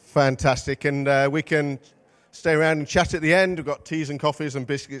Fantastic. And we can stay around and chat at the end. We've got teas and coffees and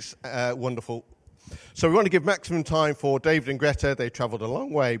biscuits. Wonderful. So we want to give maximum time for David and Greta. They travelled a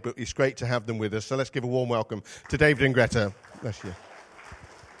long way, but it's great to have them with us. So let's give a warm welcome to David and Greta. Bless you.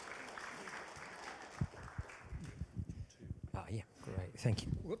 Yeah, great. Thank you.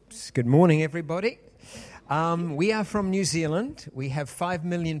 Whoops. Good morning, everybody. We are from New Zealand. We have 5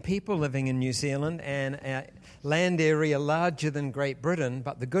 million people living in New Zealand and a land area larger than Great Britain.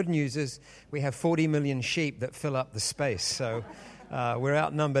 But the good news is we have 40 million sheep that fill up the space. So we're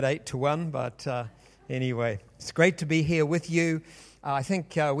outnumbered 8-1. But anyway, it's great to be here with you. I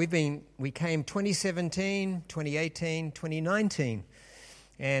think we came 2017, 2018, 2019.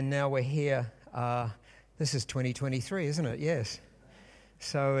 And now we're here. This is 2023, isn't it? Yes.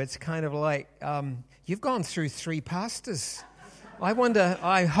 So it's kind of like you've gone through 3 pastors.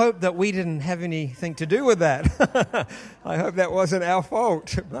 I hope that we didn't have anything to do with that. I hope that wasn't our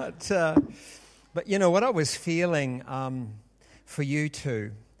fault. But you know what I was feeling for you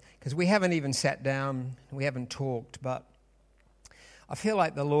two, because we haven't even sat down, we haven't talked, but I feel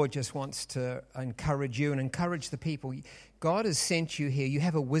like the Lord just wants to encourage you and encourage the people. God has sent you here. You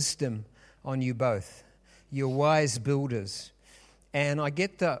have a wisdom on you both. You're wise builders. And I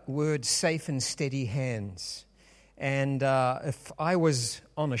get the word safe and steady hands. And if I was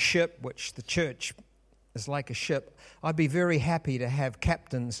on a ship, which the church is like a ship, I'd be very happy to have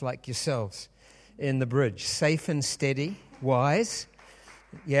captains like yourselves in the bridge. Safe and steady, wise.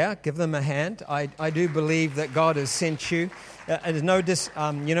 Yeah, give them a hand. I do believe that God has sent you.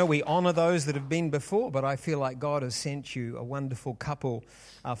 We honor those that have been before, but I feel like God has sent you a wonderful couple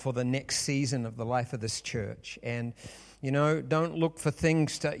for the next season of the life of this church. And don't look for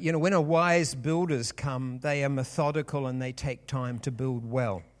things to, when a wise builders come, they are methodical and they take time to build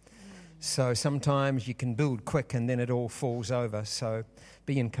well. So sometimes you can build quick and then it all falls over. So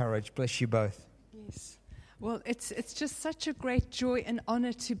be encouraged. Bless you both. Yes. Well, it's just such a great joy and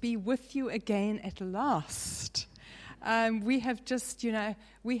honor to be with you again at last. We have just,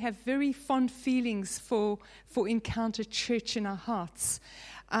 we have very fond feelings for Encounter Church in our hearts.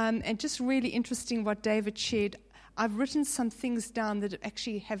 And just really interesting what David shared. I've written some things down that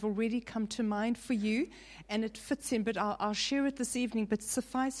actually have already come to mind for you, and it fits in, but I'll share it this evening. But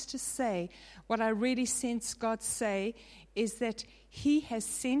suffice to say, what I really sense God say is that He has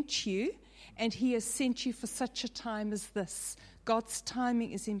sent you, and He has sent you for such a time as this. God's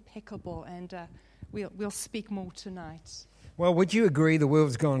timing is impeccable, and we'll speak more tonight. Well, would you agree the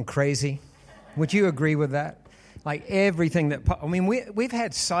world's gone crazy? Would you agree with that? Like everything we've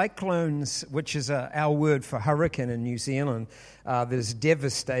had cyclones, which is our word for hurricane in New Zealand, that has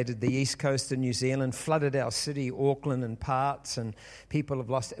devastated the east coast of New Zealand, flooded our city, Auckland and parts, and people have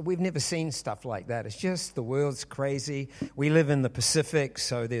lost. We've never seen stuff like that. It's just the world's crazy. We live in the Pacific,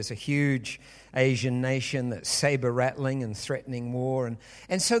 so there's a huge Asian nation that's saber-rattling and threatening war.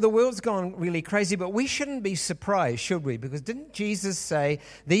 And so the world's gone really crazy, but we shouldn't be surprised, should we? Because didn't Jesus say,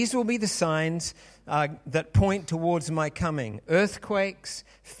 these will be the signs that point towards my coming? Earthquakes,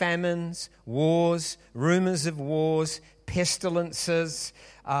 famines, wars, rumors of wars, pestilences,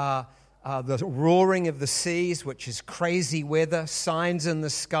 the roaring of the seas, which is crazy weather, signs in the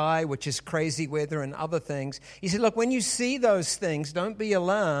sky, which is crazy weather, and other things. He said, look, when you see those things, don't be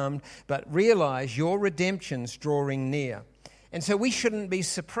alarmed, but realize your redemption's drawing near. And so we shouldn't be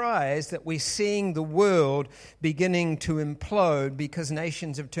surprised that we're seeing the world beginning to implode because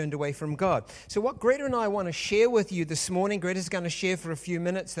nations have turned away from God. So what Greta and I want to share with you this morning, Greta's going to share for a few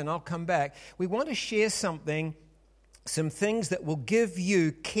minutes, then I'll come back. We want to share some things that will give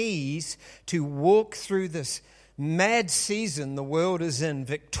you keys to walk through this mad season the world is in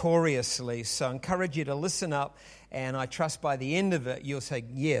victoriously. So I encourage you to listen up, and I trust by the end of it you'll say,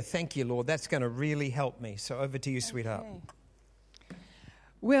 yeah, thank you, Lord, that's going to really help me. So over to you, sweetheart. Okay.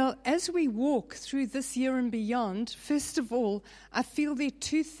 Well, as we walk through this year and beyond, first of all, I feel there are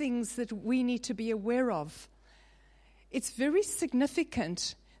 2 things that we need to be aware of. It's very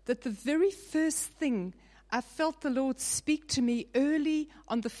significant that the very first thing I felt the Lord speak to me early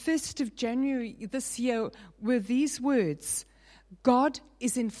on the 1st of January this year were these words: God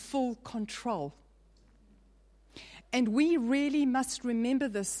is in full control. And we really must remember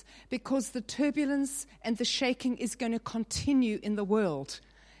this, because the turbulence and the shaking is going to continue in the world.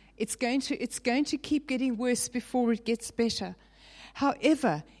 It's going to keep getting worse before it gets better.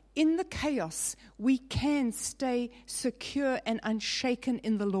 However, in the chaos, we can stay secure and unshaken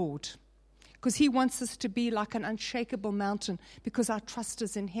in the Lord, because He wants us to be like an unshakable mountain, because our trust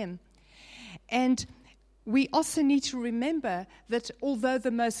is in Him. And we also need to remember that although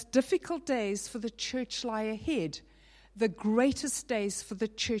the most difficult days for the church lie ahead, the greatest days for the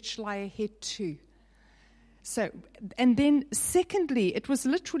church lie ahead too. So, and then secondly, it was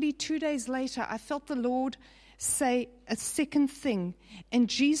literally 2 days later, I felt the Lord say a second thing, and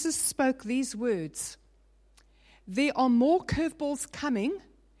Jesus spoke these words: "There are more curveballs coming.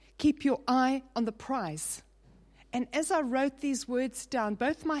 Keep your eye on the prize." And as I wrote these words down,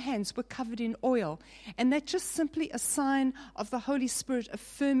 both my hands were covered in oil. And that's just simply a sign of the Holy Spirit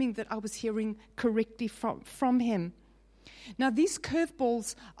affirming that I was hearing correctly from Him. Now, these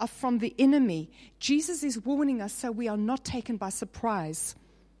curveballs are from the enemy. Jesus is warning us so we are not taken by surprise.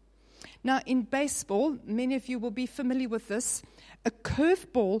 Now, in baseball, many of you will be familiar with this. A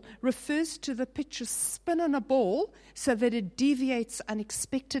curveball refers to the pitcher's spin on a ball so that it deviates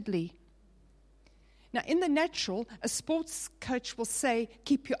unexpectedly. Now, in the natural, a sports coach will say,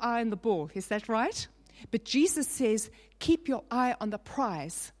 keep your eye on the ball. Is that right? But Jesus says, keep your eye on the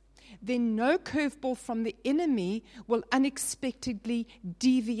prize. Then no curveball from the enemy will unexpectedly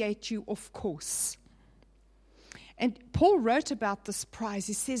deviate you off course. And Paul wrote about this prize.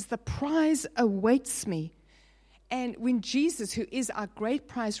 He says, the prize awaits me. And when Jesus, who is our great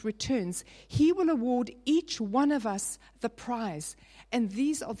prize, returns, He will award each one of us the prize. And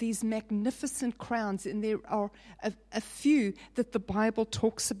these are these magnificent crowns, and there are a few that the Bible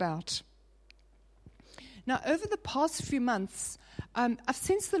talks about. Now, over the past few months, I've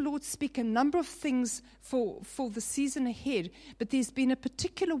sensed the Lord speak a number of things for the season ahead, but there's been a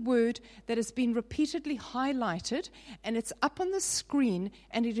particular word that has been repeatedly highlighted, and it's up on the screen,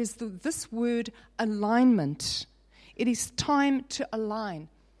 and it is this word, alignment. It is time to align.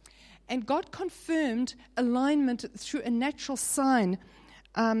 And God confirmed alignment through a natural sign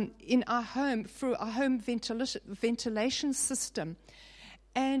in our home, through our home ventilation system.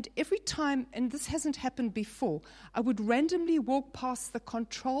 And every time, and this hasn't happened before, I would randomly walk past the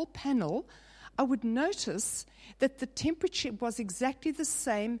control panel, I would notice that the temperature was exactly the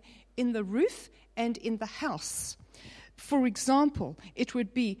same in the roof and in the house. For example, it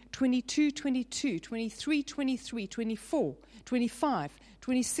would be 22, 22, 23, 23, 24, 25,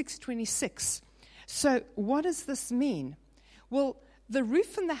 26, 26. So what does this mean? Well, the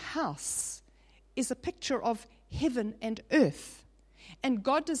roof in the house is a picture of heaven and earth. And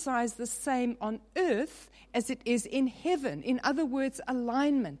God desires the same on earth as it is in heaven. In other words,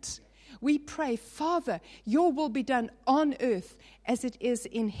 alignment. We pray, Father, your will be done on earth as it is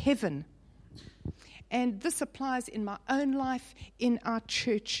in heaven. And this applies in my own life, in our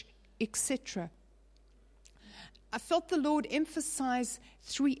church, etc. I felt the Lord emphasize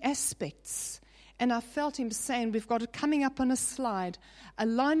 3 aspects. And I felt Him saying, we've got it coming up on a slide,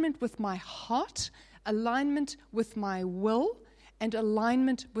 alignment with my heart, alignment with my will, and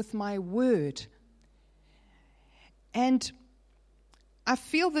alignment with my word. And I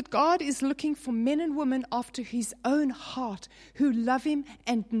feel that God is looking for men and women after His own heart who love Him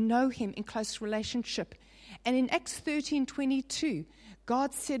and know Him in close relationship. And in Acts 13:22,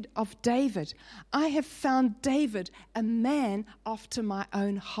 God said of David, I have found David a man after my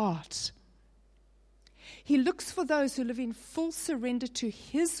own heart. He looks for those who live in full surrender to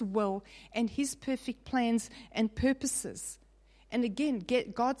His will and His perfect plans and purposes. And again,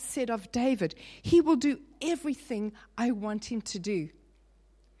 God said of David, He will do everything I want Him to do.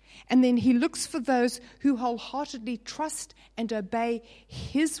 And then He looks for those who wholeheartedly trust and obey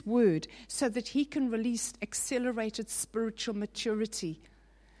His word so that He can release accelerated spiritual maturity.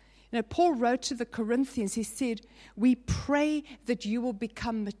 Now, Paul wrote to the Corinthians, he said, we pray that you will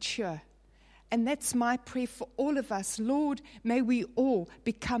become mature. And that's my prayer for all of us. Lord, may we all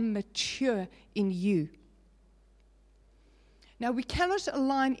become mature in you. Now, we cannot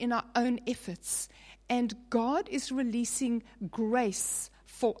align in our own efforts, and God is releasing grace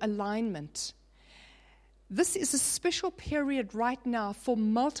for alignment. This is a special period right now for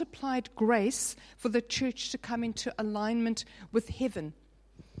multiplied grace for the church to come into alignment with heaven.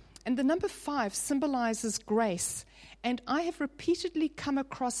 And the number 5 symbolizes grace. And I have repeatedly come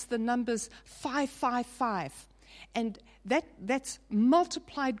across the numbers 555. And that's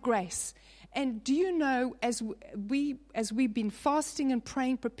multiplied grace. And do you know, as we've been fasting and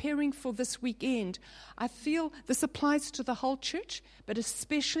praying, preparing for this weekend, I feel this applies to the whole church, but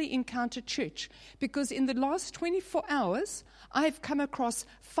especially Encounter Church. Because in the last 24 hours, I've come across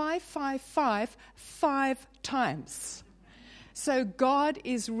 555 5 times. So God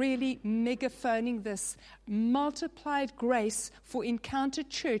is really megaphoning this multiplied grace for Encounter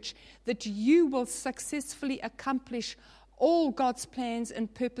Church that you will successfully accomplish all God's plans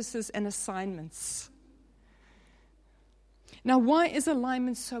and purposes and assignments. Now, why is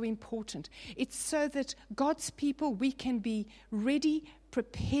alignment so important? It's so that God's people, we can be ready,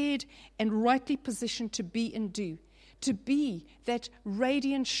 prepared, and rightly positioned to be and do. to be that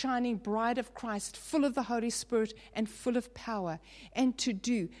radiant, shining bride of Christ, full of the Holy Spirit and full of power, and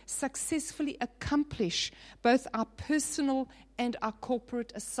to successfully accomplish both our personal and our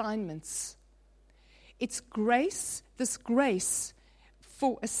corporate assignments. It's grace, this grace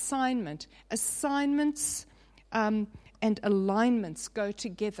for assignments and alignments go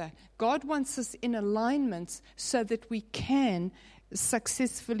together. God wants us in alignments so that we can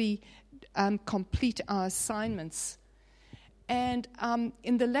successfully complete our assignments. And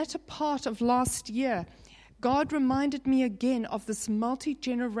in the latter part of last year, God reminded me again of this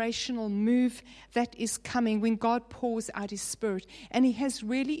multi-generational move that is coming when God pours out His Spirit. And He has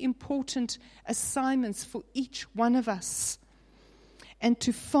really important assignments for each one of us. And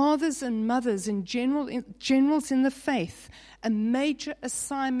to fathers and mothers and generals in the faith, a major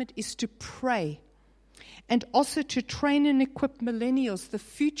assignment is to pray and also to train and equip millennials, the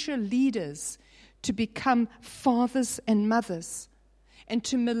future leaders, to become fathers and mothers. And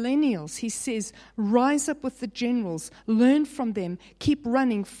to millennials, he says, rise up with the generals, learn from them, keep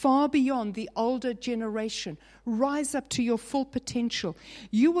running far beyond the older generation. Rise up to your full potential.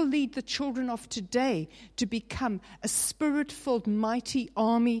 You will lead the children of today to become a spirit-filled, mighty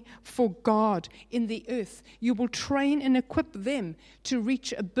army for God in the earth. You will train and equip them to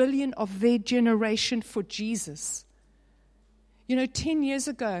reach 1 billion of their generation for Jesus. 10 years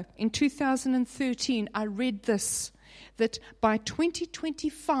ago, in 2013, I read this, that by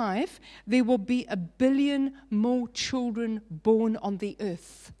 2025, there will be 1 billion more children born on the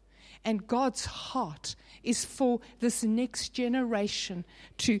earth. And God's heart is for this next generation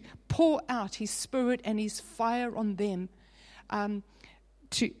to pour out His Spirit and His fire on them,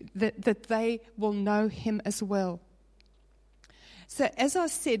 that they will know Him as well. So as I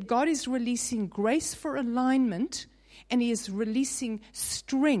said, God is releasing grace for alignment, and He is releasing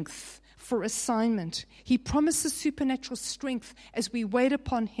strength for assignment. He promises supernatural strength as we wait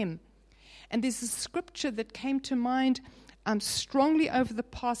upon Him. And there's a scripture that came to mind strongly over the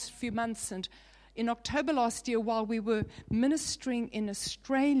past few months. And in October last year, while we were ministering in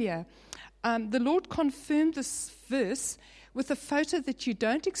Australia, the Lord confirmed this verse with a photo that you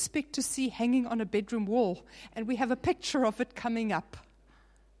don't expect to see hanging on a bedroom wall. And we have a picture of it coming up.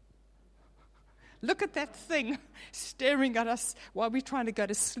 Look at that thing staring at us while we're trying to go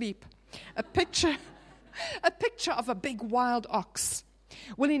to sleep. A picture of a big wild ox.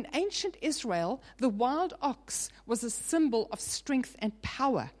 Well, in ancient Israel, the wild ox was a symbol of strength and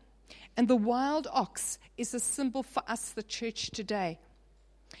power. And the wild ox is a symbol for us, the church today.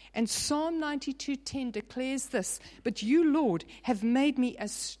 And Psalm 92:10 declares this, but you, Lord, have made me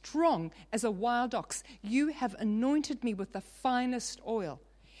as strong as a wild ox. You have anointed me with the finest oil.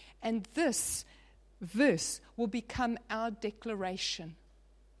 And this verse will become our declaration.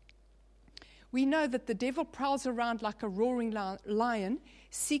 We know that the devil prowls around like a roaring lion,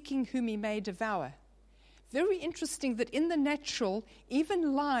 seeking whom he may devour. Very interesting that in the natural,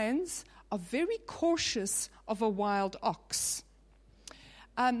 even lions are very cautious of a wild ox.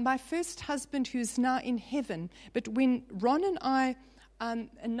 My first husband, who's now in heaven, but when Ron and I,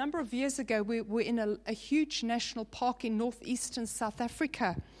 a number of years ago, we were in a huge national park in northeastern South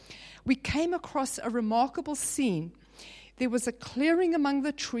Africa, we came across a remarkable scene. There was a clearing among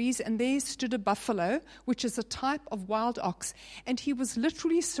the trees, and there stood a buffalo, which is a type of wild ox, and he was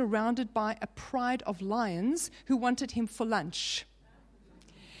literally surrounded by a pride of lions who wanted him for lunch.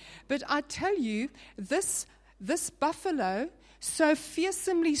 But I tell you, this buffalo so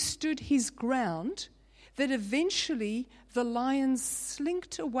fearsomely stood his ground that eventually the lions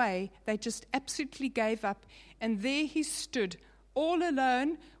slinked away. They just absolutely gave up, and there he stood, all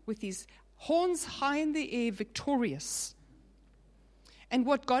alone, with his horns high in the air, victorious. And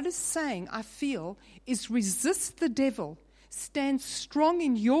what God is saying, I feel, is resist the devil. Stand strong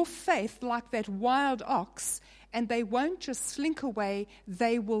in your faith like that wild ox, and they won't just slink away,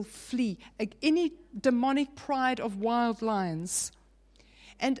 they will flee. Any demonic pride of wild lions.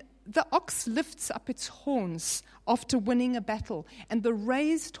 And the ox lifts up its horns after winning a battle, and the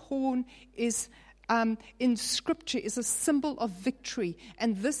raised horn is in Scripture is a symbol of victory,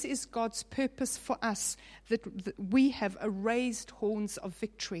 and this is God's purpose for us, that we have a raised horns of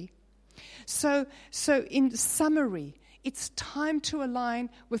victory. So in summary, it's time to align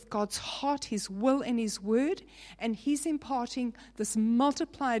with God's heart, His will, and His word, and He's imparting this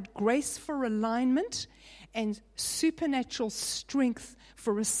multiplied grace for alignment and supernatural strength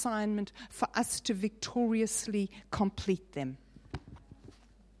for assignment for us to victoriously complete them.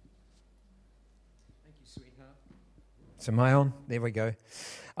 So am I on? There we go.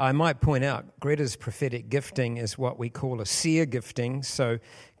 I might point out, Greta's prophetic gifting is what we call a seer gifting. So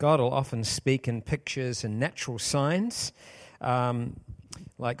God will often speak in pictures and natural signs.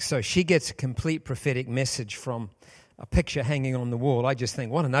 So she gets a complete prophetic message from a picture hanging on the wall. I just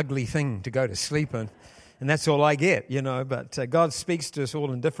think, what an ugly thing to go to sleep in. And that's all I get, But God speaks to us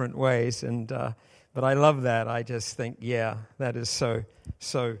all in different ways. But I love that. I just think, that is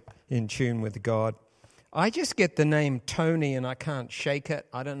so in tune with God. I just get the name Tony and I can't shake it.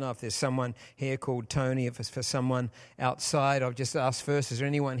 I don't know if there's someone here called Tony. If it's for someone outside, I'll just ask first, is there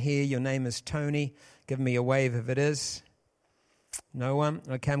anyone here? Your name is Tony? Give me a wave if it is. No one?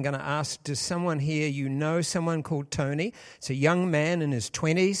 Okay, I'm going to ask, does someone here, someone called Tony? It's a young man in his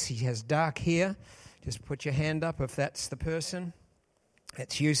 20s. He has dark hair. Just put your hand up if that's the person.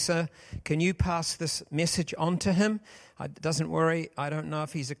 That's you, sir. Can you pass this message on to him? Doesn't worry, I don't know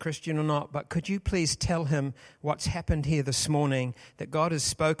if he's a Christian or not, but could you please tell him what's happened here this morning, that God has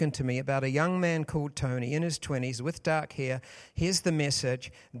spoken to me about a young man called Tony in his 20s with dark hair. Here's the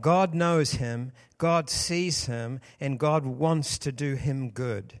message. God knows him, God sees him, and God wants to do him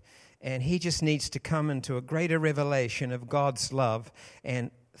good. And he just needs to come into a greater revelation of God's love,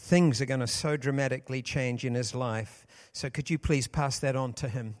 and things are going to so dramatically change in his life. So could you please pass that on to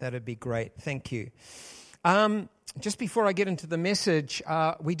him? That would be great. Thank you. Just before I get into the message,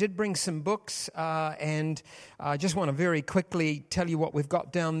 we did bring some books, and I just want to very quickly tell you what we've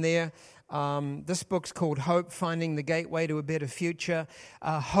got down there. This book's called Hope, Finding the Gateway to a Better Future.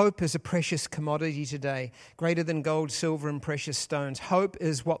 Hope is a precious commodity today, greater than gold, silver, and precious stones. Hope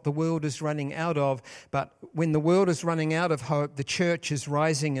is what the world is running out of, but when the world is running out of hope, the church is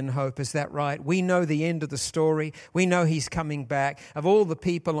rising in hope. Is that right? We know the end of the story. We know he's coming back. Of all the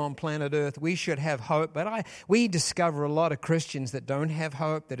people on planet Earth, we should have hope, but we discover a lot of Christians that don't have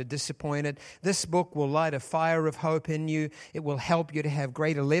hope, that are disappointed. This book will light a fire of hope in you. It will help you to have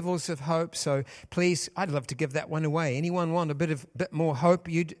greater levels of hope. So please, I'd love to give that one away. Anyone want a bit more hope?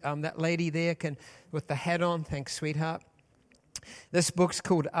 That lady there with the hat on. Thanks, sweetheart. This book's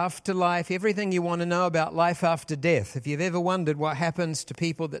called Afterlife, everything you want to know about life after death. If you've ever wondered what happens to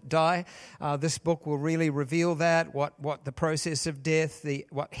people that die, this book will really reveal that, what the process of death,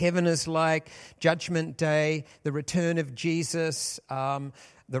 what heaven is like, Judgment Day, the return of Jesus,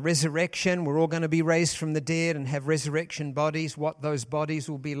 the resurrection. We're all going to be raised from the dead and have resurrection bodies, what those bodies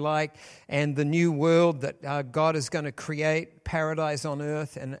will be like, and the new world that God is going to create, paradise on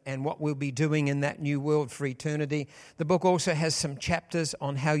earth, and what we'll be doing in that new world for eternity. The book also has some chapters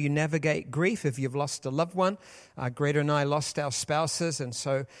on how you navigate grief if you've lost a loved one. Greta and I lost our spouses, and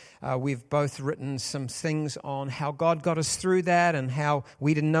so we've both written some things on how God got us through that and how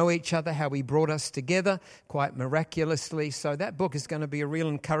we didn't know each other, how he brought us together quite miraculously. So that book is going to be a real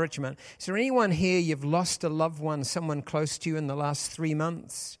encouragement. Is there anyone here, you've lost a loved one, someone close to you in the last 3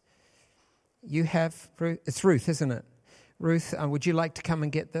 months? You have? It's Ruth, isn't it? Ruth, would you like to come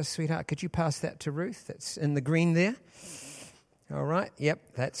and get this, sweetheart? Could you pass that to Ruth? That's in the green there. All right. Yep,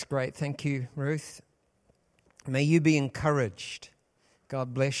 that's great. Thank you, Ruth. May you be encouraged.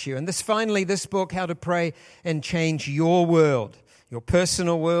 God bless you. And this book, How to Pray and Change Your World, your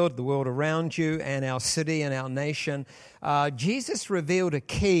personal world, the world around you, and our city and our nation. Jesus revealed a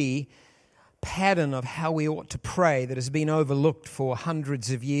key pattern of how we ought to pray that has been overlooked for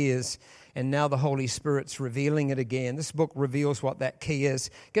hundreds of years, and now the Holy Spirit's revealing it again. This book reveals what that key is.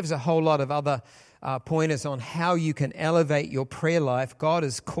 It gives a whole lot of other pointers on how you can elevate your prayer life. God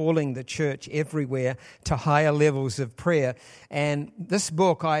is calling the church everywhere to higher levels of prayer. And this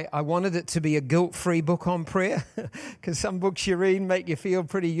book, I wanted it to be a guilt-free book on prayer, because some books you read make you feel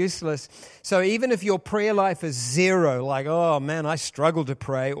pretty useless. So even if your prayer life is zero, like, oh man, I struggle to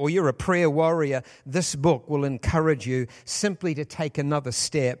pray, or you're a prayer warrior, this book will encourage you simply to take another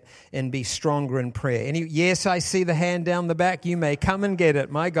step and be stronger in prayer. Yes, I see the hand down the back. You may come and get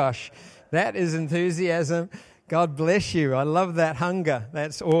it. My gosh. That is enthusiasm. God bless you. I love that hunger.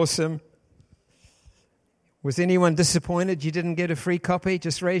 That's awesome. Was anyone disappointed you didn't get a free copy?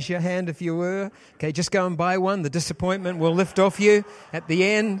 Just raise your hand if you were. Okay, just go and buy one. The disappointment will lift off you at the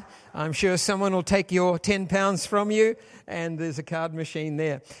end. I'm sure someone will take your £10 from you, and there's a card machine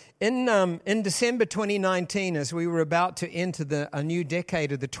there. In December 2019, as we were about to enter a new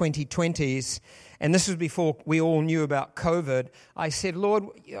decade of the 2020s, and this was before we all knew about COVID, I said, Lord,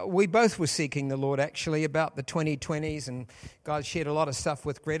 we both were seeking the Lord actually about the 2020s, and God shared a lot of stuff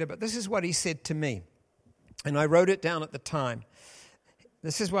with Greta, but this is what he said to me, and I wrote it down at the time.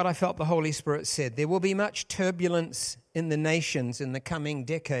 This is what I felt the Holy Spirit said. There will be much turbulence in the nations in the coming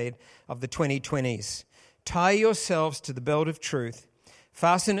decade of the 2020s. Tie yourselves to the belt of truth,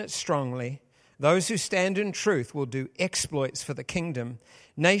 fasten it strongly, Those who stand in truth will do exploits for the kingdom.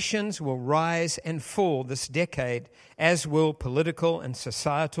 Nations will rise and fall this decade, as will political and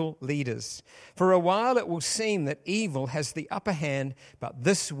societal leaders. For a while it will seem that evil has the upper hand, but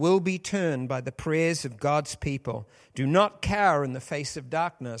this will be turned by the prayers of God's people. Do not cower in the face of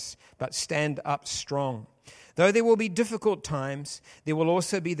darkness, but stand up strong. Though there will be difficult times, there will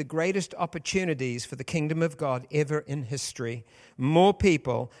also be the greatest opportunities for the kingdom of God ever in history. More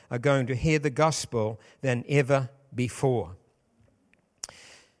people are going to hear the gospel than ever before.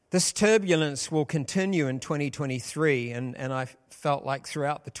 This turbulence will continue in 2023, and I felt like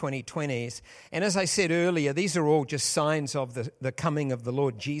throughout the 2020s. And as I said earlier, these are all just signs of the coming of the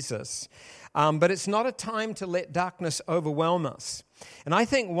Lord Jesus. But it's not a time to let darkness overwhelm us. And I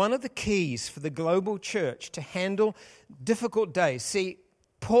think one of the keys for the global church to handle difficult days, see,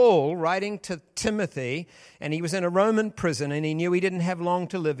 Paul, writing to Timothy, and he was in a Roman prison and he knew he didn't have long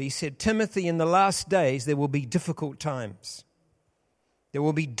to live, he said, Timothy, in the last days there will be difficult times. There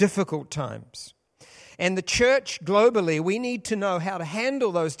will be difficult times. And the church globally, we need to know how to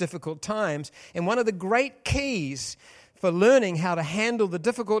handle those difficult times. And one of the great keys for learning how to handle the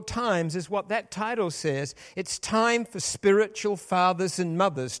difficult times is what that title says. It's time for spiritual fathers and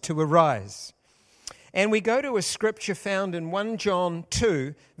mothers to arise. And we go to a scripture found in 1 John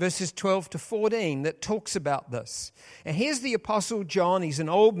 2, verses 12 to 14, that talks about this. And here's the Apostle John. He's an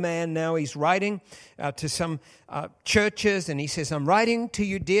old man now. He's writing to some churches, and he says, I'm writing to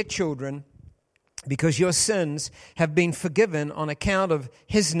you, dear children, because your sins have been forgiven on account of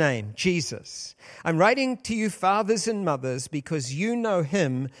his name, Jesus. I'm writing to you, fathers and mothers, because you know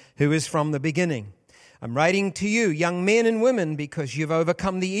him who is from the beginning. I'm writing to you, young men and women, because you've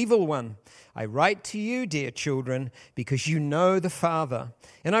overcome the evil one. I write to you, dear children, because you know the Father.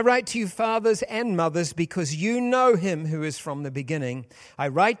 And I write to you, fathers and mothers, because you know him who is from the beginning. I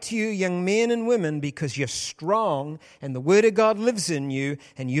write to you, young men and women, because you're strong and the word of God lives in you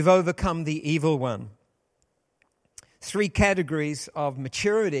and you've overcome the evil one. 3 categories of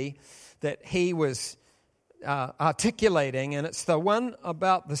maturity that he was articulating, and it's the one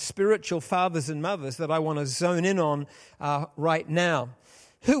about the spiritual fathers and mothers that I want to zone in on right now.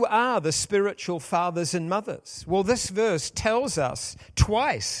 Who are the spiritual fathers and mothers? Well, this verse tells us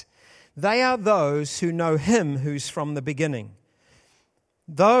twice. They are those who know him who's from the beginning.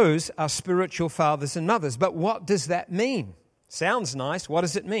 Those are spiritual fathers and mothers. But what does that mean? Sounds nice. What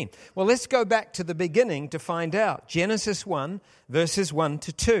does it mean? Well, let's go back to the beginning to find out. Genesis 1, verses 1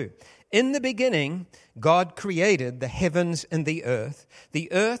 to 2. In the beginning, God created the heavens and the earth. The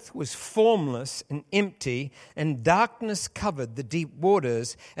earth was formless and empty, and darkness covered the deep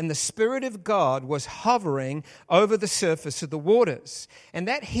waters, and the Spirit of God was hovering over the surface of the waters. And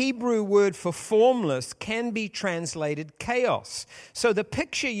that Hebrew word for formless can be translated chaos. So the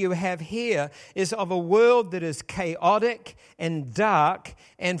picture you have here is of a world that is chaotic and dark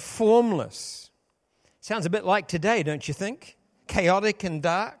and formless. Sounds a bit like today, don't you think? Chaotic and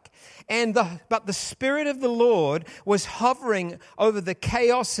dark. But the Spirit of the Lord was hovering over the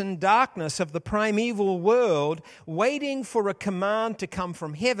chaos and darkness of the primeval world, waiting for a command to come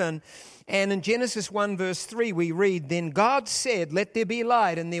from heaven. And in Genesis 1 verse 3 we read, Then God said, let there be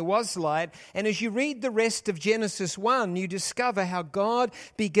light, and there was light. And as you read the rest of Genesis 1, you discover how God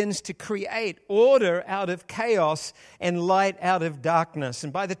begins to create order out of chaos and light out of darkness.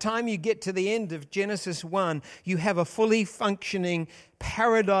 And by the time you get to the end of Genesis 1, you have a fully functioning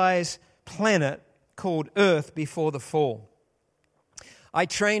paradise planet called Earth before the fall. I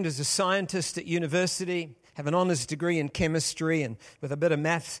trained as a scientist at university, have an honors degree in chemistry and with a bit of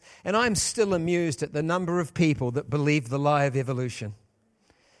maths, and I'm still amused at the number of people that believe the lie of evolution.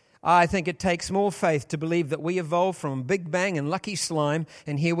 I think it takes more faith to believe that we evolved from Big Bang and Lucky Slime,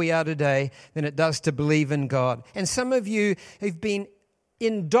 and here we are today, than it does to believe in God. And some of you have been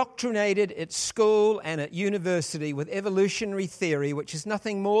indoctrinated at school and at university with evolutionary theory, which is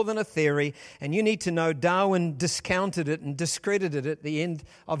nothing more than a theory, and you need to know Darwin discounted it and discredited it at the end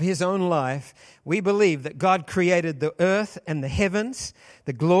of his own life. We believe that God created the earth and the heavens.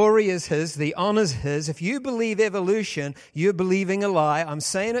 The glory is his, the honor is his. If you believe evolution, you're believing a lie. I'm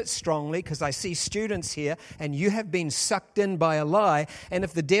saying it strongly because I see students here and you have been sucked in by a lie. And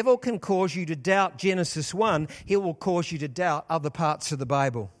if the devil can cause you to doubt Genesis 1, he will cause you to doubt other parts of the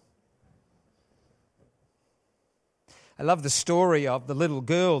Bible. I love the story of the little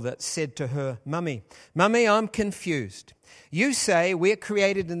girl that said to her mummy, "Mummy, I'm confused. You say we're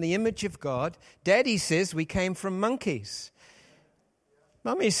created in the image of God. Daddy says we came from monkeys."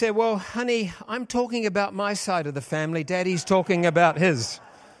 Mummy said, "Well, honey, I'm talking about my side of the family. Daddy's talking about his."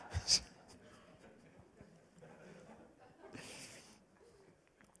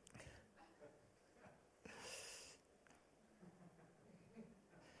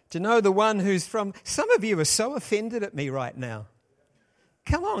 To know the one who's from... Some of you are so offended at me right now.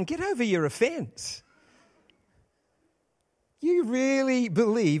 Come on, get over your offense. You really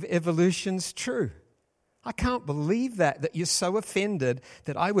believe evolution's true. I can't believe that you're so offended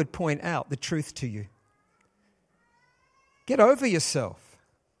that I would point out the truth to you. Get over yourself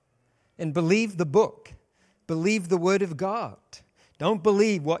and believe the book. Believe the Word of God. Don't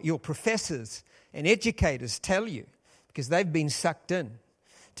believe what your professors and educators tell you because they've been sucked in.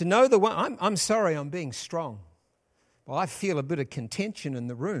 To know the one, I'm sorry I'm being strong. Well, I feel a bit of contention in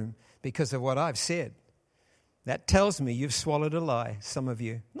the room because of what I've said. That tells me you've swallowed a lie, some of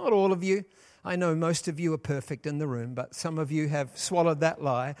you. Not all of you. I know most of you are perfect in the room, but some of you have swallowed that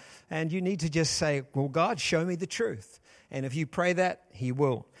lie, and you need to just say, well, God, show me the truth. And if you pray that, He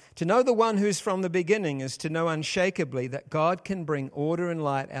will. To know the one who's from the beginning is to know unshakably that God can bring order and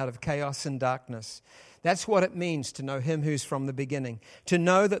light out of chaos and darkness. That's what it means to know Him who's from the beginning. To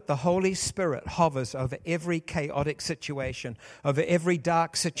know that the Holy Spirit hovers over every chaotic situation, over every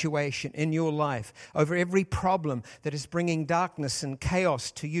dark situation in your life, over every problem that is bringing darkness and chaos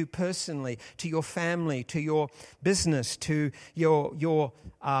to you personally, to your family, to your business, to your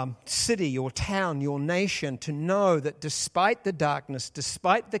city, your town, your nation. To know that despite the darkness,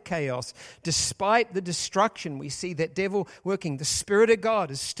 despite the chaos, despite the destruction we see that devil working, the Spirit of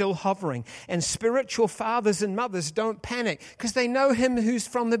God is still hovering. And spiritual fathers and mothers don't panic because they know Him who's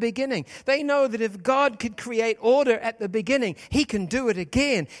from the beginning. They know that if God could create order at the beginning, He can do it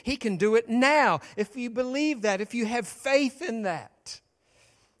again. He can do it now. If you believe that, if you have faith in that.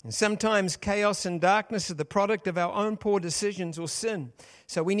 And sometimes chaos and darkness are the product of our own poor decisions or sin.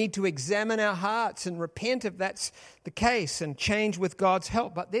 So we need to examine our hearts and repent if that's the case and change with God's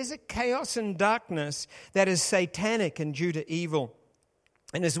help. But there's a chaos and darkness that is satanic and due to evil.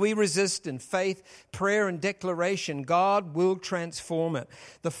 And as we resist in faith, prayer, and declaration, God will transform it.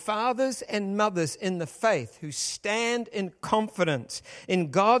 The fathers and mothers in the faith who stand in confidence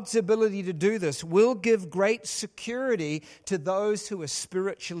in God's ability to do this will give great security to those who are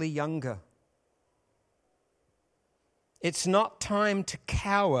spiritually younger. It's not time to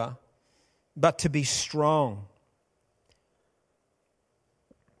cower, but to be strong.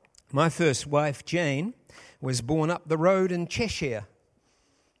 My first wife, Jane, was born up the road in Cheshire.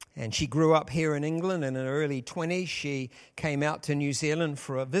 And she grew up here in England, and in her early 20s, she came out to New Zealand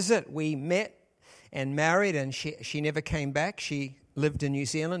for a visit. We met and married, and she never came back. She lived in New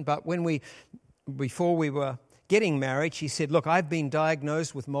Zealand. But before we were getting married, she said, look, I've been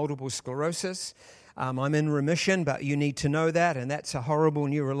diagnosed with multiple sclerosis. I'm in remission, but you need to know that, and that's a horrible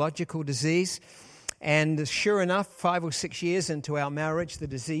neurological disease. And sure enough, 5 or 6 years into our marriage, the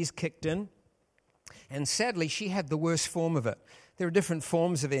disease kicked in. And sadly, she had the worst form of it. There are different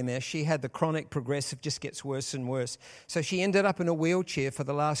forms of MS. She had the chronic progressive, just gets worse and worse. So she ended up in a wheelchair for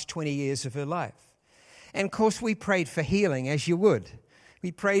the last 20 years of her life. And of course, we prayed for healing, as you would.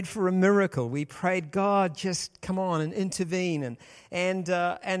 We prayed for a miracle. We prayed, God, just come on and intervene.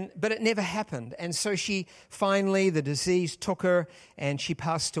 But it never happened. And so the disease took her and she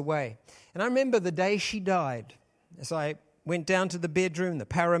passed away. And I remember the day she died, as I went down to the bedroom, the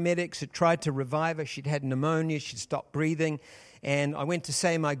paramedics had tried to revive her. She'd had pneumonia. She'd stopped breathing. And I went to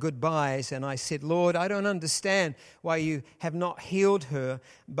say my goodbyes, and I said, Lord, I don't understand why you have not healed her,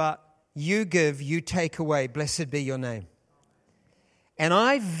 but you give, you take away. Blessed be your name. And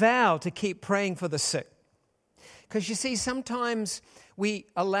I vow to keep praying for the sick. Because you see, sometimes we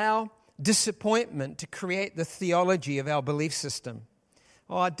allow disappointment to create the theology of our belief system.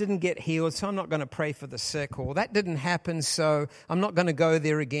 Oh, I didn't get healed, so I'm not going to pray for the sick. Or that didn't happen, so I'm not going to go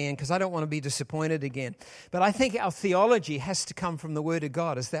there again because I don't want to be disappointed again. But I think our theology has to come from the Word of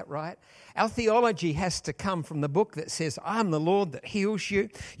God. Is that right? Our theology has to come from the book that says, I'm the Lord that heals you.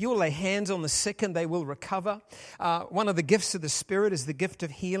 You will lay hands on the sick and they will recover. One of the gifts of the Spirit is the gift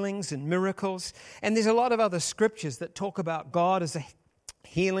of healings and miracles. And there's a lot of other scriptures that talk about God as a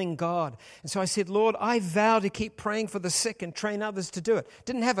healing God. And so I said, Lord, I vow to keep praying for the sick and train others to do it.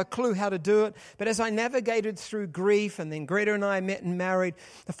 Didn't have a clue how to do it, but as I navigated through grief, and then Greta and I met and married,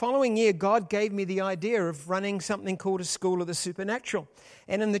 the following year, God gave me the idea of running something called a School of the Supernatural.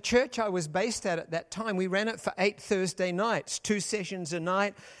 And in the church I was based at that time, we ran it for 8 Thursday nights, 2 sessions a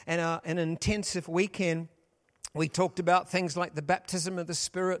night, and an intensive weekend. We talked about things like the baptism of the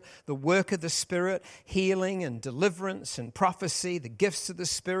Spirit, the work of the Spirit, healing and deliverance and prophecy, the gifts of the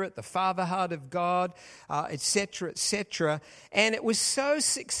Spirit, the Father heart of God, etc., etc. And it was so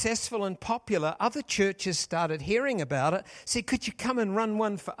successful and popular, other churches started hearing about it, said, could you come and run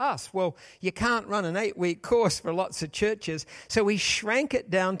one for us? Well, you can't run an 8-week course for lots of churches, so we shrank it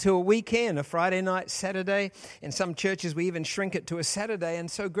down to a weekend, a Friday night, Saturday. In some churches, we even shrink it to a Saturday.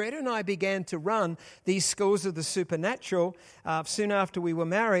 And so Greta and I began to run these schools of the supernatural soon after we were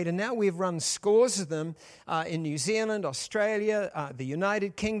married, and now we've run scores of them in New Zealand, Australia, the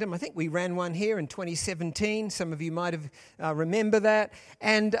United Kingdom. I think we ran one here in 2017. Some of you might have remember that.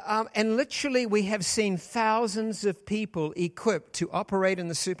 And literally we have seen thousands of people equipped to operate in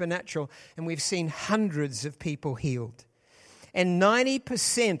the supernatural, and we've seen hundreds of people healed. And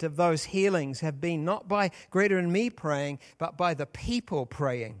 90% of those healings have been not by Greta and me praying, but by the people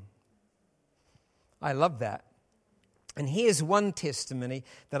praying. I love that. And here's one testimony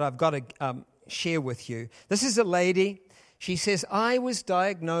that I've got to share with you. This is a lady. She says, I was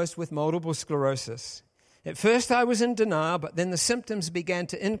diagnosed with multiple sclerosis. At first I was in denial, but then the symptoms began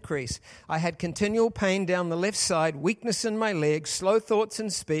to increase. I had continual pain down the left side, weakness in my legs, slow thoughts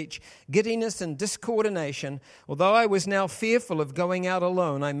and speech, giddiness and discoordination. Although I was now fearful of going out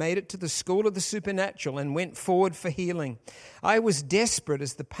alone, I made it to the School of the Supernatural and went forward for healing. I was desperate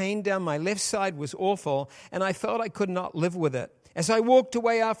as the pain down my left side was awful, and I felt I could not live with it. As I walked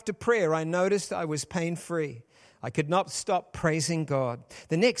away after prayer, I noticed I was pain-free. I could not stop praising God.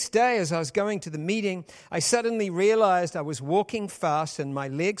 The next day, as I was going to the meeting, I suddenly realized I was walking fast and my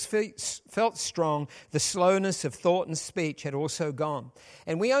legs felt strong. The slowness of thought and speech had also gone.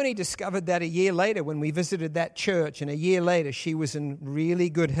 And we only discovered that a year later when we visited that church, and a year later she was in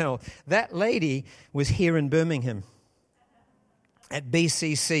really good health. That lady was here in Birmingham at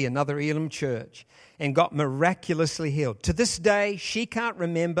BCC, another Elim church, and got miraculously healed. To this day, she can't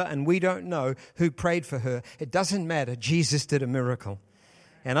remember, and we don't know who prayed for her. It doesn't matter. Jesus did a miracle.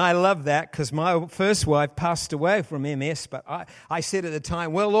 And I love that because my first wife passed away from MS, but I said at the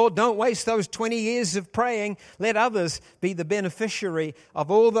time, well, Lord, don't waste those 20 years of praying. Let others be the beneficiary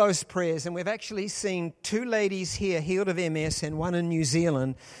of all those prayers. And we've actually seen 2 ladies here healed of MS and one in New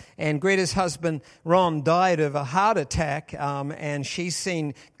Zealand. And Greta's husband, Ron, died of a heart attack, and she's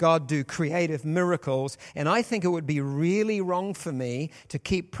seen God do creative miracles. And I think it would be really wrong for me to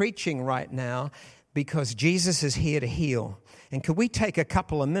keep preaching right now because Jesus is here to heal. And could we take a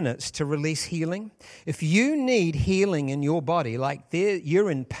couple of minutes to release healing? If you need healing in your body, like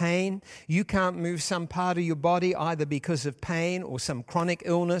you're in pain, you can't move some part of your body either because of pain or some chronic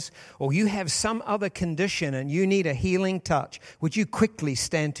illness, or you have some other condition and you need a healing touch, would you quickly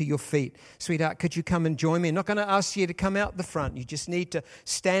stand to your feet? Sweetheart, could you come and join me? I'm not going to ask you to come out the front. You just need to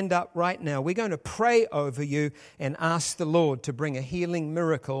stand up right now. We're going to pray over you and ask the Lord to bring a healing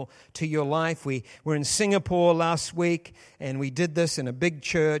miracle to your life. We were in Singapore last week, and we did this in a big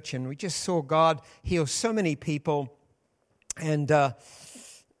church, and we just saw God heal so many people. And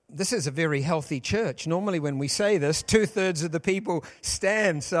this is a very healthy church. Normally when we say this, 2/3 of the people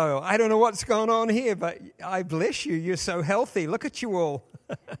stand. So I don't know what's going on here, but I bless you. You're so healthy. Look at you all.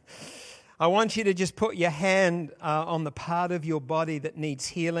 I want you to just put your hand on the part of your body that needs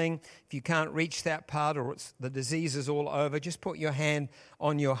healing. If you can't reach that part or the disease is all over, just put your hand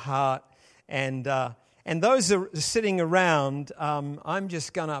on your heart. And those that are sitting around, I'm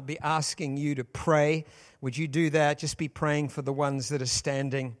just going to be asking you to pray. Would you do that? Just be praying for the ones that are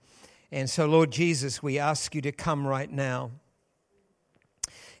standing. And so, Lord Jesus, we ask you to come right now.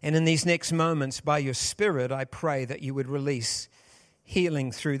 And in these next moments, by your Spirit, I pray that you would release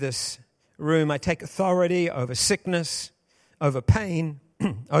healing through this room. I take authority over sickness, over pain,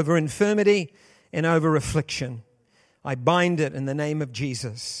 over infirmity, and over affliction. I bind it in the name of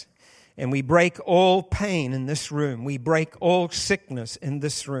Jesus. And we break all pain in this room. We break all sickness in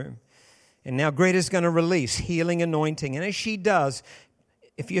this room. And now Greta's going to release healing anointing. And as she does,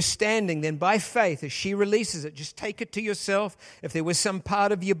 if you're standing, then by faith, as she releases it, just take it to yourself. If there was some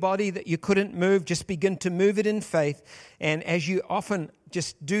part of your body that you couldn't move, just begin to move it in faith. And as you often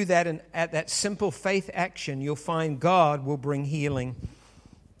just do that, and at that simple faith action, you'll find God will bring healing.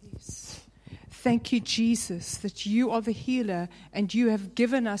 Thank you, Jesus, that you are the healer and you have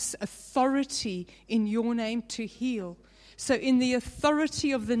given us authority in your name to heal. So in the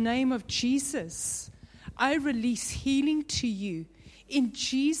authority of the name of Jesus, I release healing to you. In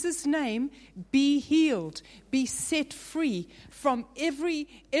Jesus' name, be healed, be set free from every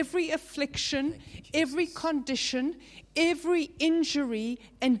affliction, every condition, every injury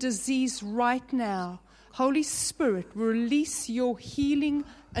and disease right now. Holy Spirit, release your healing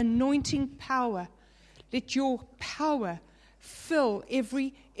anointing power. Let your power fill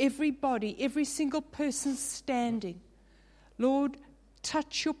everybody, every single person standing. Lord,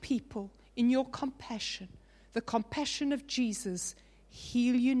 touch your people in your compassion. The compassion of Jesus,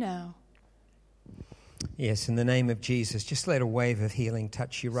 heal you now. Yes, in the name of Jesus, just let a wave of healing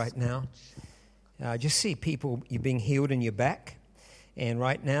touch you right now. Just see people, you're being healed in your back. And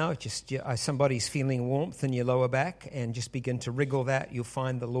right now, just somebody's feeling warmth in your lower back, and just begin to wriggle that. You'll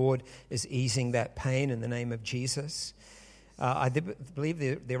find the Lord is easing that pain in the name of Jesus. I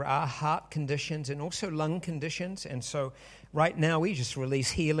believe there are heart conditions and also lung conditions. And so right now, we just release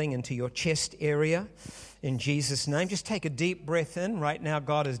healing into your chest area in Jesus' name. Just take a deep breath in. Right now,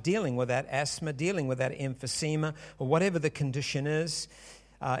 God is dealing with that asthma, dealing with that emphysema, or whatever the condition is,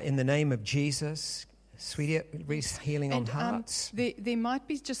 in the name of Jesus. Sweetie, healing on hearts. There might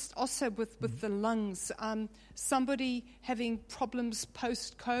be just also with the lungs, somebody having problems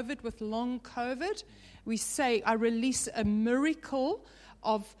post-COVID with long COVID. We say, I release a miracle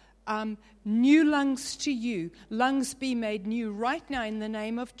of new lungs to you. Lungs be made new right now in the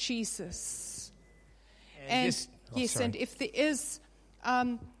name of Jesus. And if there is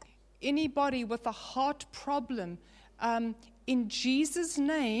anybody with a heart problem, in Jesus'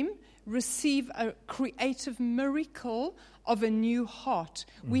 name, receive a creative miracle of a new heart.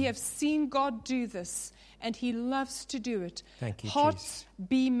 We have seen God do this, and He loves to do it. Thank you, Hearts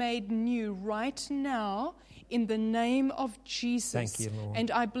be made new right now in the name of Jesus. Thank you, Lord.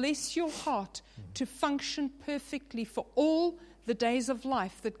 And I bless your heart to function perfectly for all the days of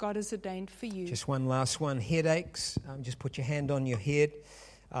life that God has ordained for you. Just one last one. Headaches. Just put your hand on your head.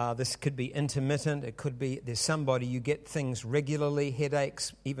 This could be intermittent. It could be there's somebody, you get things regularly,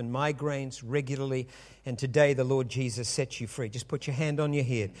 headaches, even migraines regularly. And today the Lord Jesus sets you free. Just put your hand on your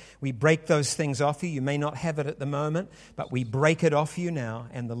head. We break those things off you. You may not have it at the moment, but we break it off you now,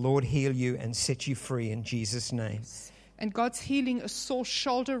 and the Lord heal you and set you free in Jesus' name. And God's healing a sore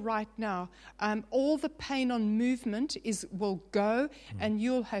shoulder right now. All the pain on movement will go, and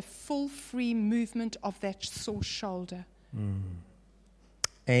you'll have full free movement of that sore shoulder.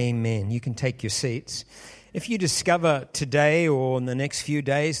 Amen. You can take your seats. If you discover today or in the next few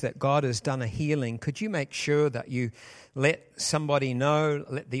days that God has done a healing, could you make sure that you let somebody know,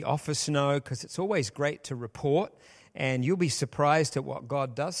 let the office know, because it's always great to report, and you'll be surprised at what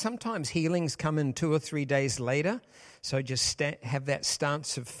God does. Sometimes healings come in 2 or 3 days later, so just have that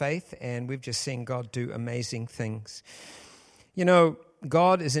stance of faith, and we've just seen God do amazing things. You know,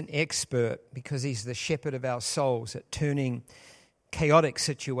 God is an expert because He's the shepherd of our souls at turning chaotic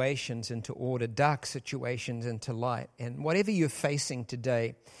situations into order, dark situations into light. And whatever you're facing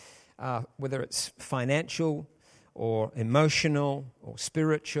today, whether it's financial or emotional or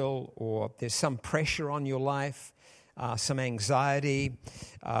spiritual, or there's some pressure on your life, some anxiety.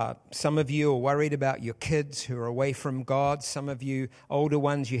 Some of you are worried about your kids who are away from God. Some of you older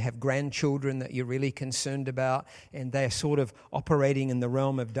ones, you have grandchildren that you're really concerned about, and they're sort of operating in the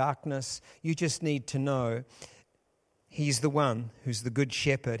realm of darkness. You just need to know He's the one who's the good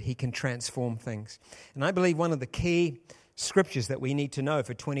shepherd. He can transform things. And I believe one of the key scriptures that we need to know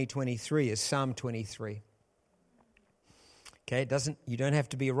for 2023 is Psalm 23. Okay, you don't have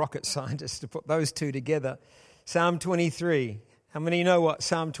to be a rocket scientist to put those two together. Psalm 23. How many know what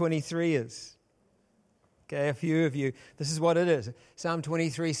Psalm 23 is? Okay, a few of you. This is what it is. Psalm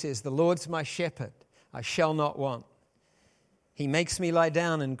 23 says, "The Lord's my shepherd, I shall not want. He makes me lie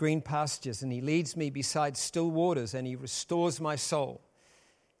down in green pastures, and He leads me beside still waters, and He restores my soul."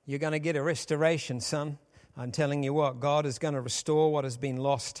 You're going to get a restoration, son. I'm telling you what, God is going to restore what has been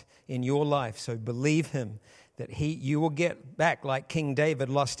lost in your life. So believe Him that you will get back like King David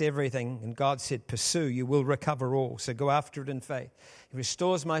lost everything, and God said, pursue, you will recover all. So go after it in faith. He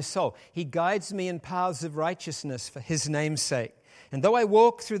restores my soul. He guides me in paths of righteousness for His name's sake. And though I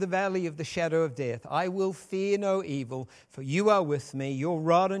walk through the valley of the shadow of death, I will fear no evil, for you are with me. Your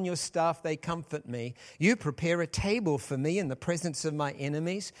rod and your staff, they comfort me. You prepare a table for me in the presence of my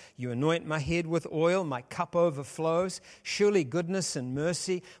enemies. You anoint my head with oil, my cup overflows. Surely goodness and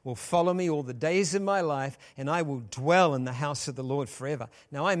mercy will follow me all the days of my life, and I will dwell in the house of the Lord forever.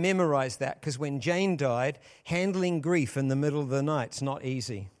 Now, I memorized that because when Jane died, handling grief in the middle of the night is not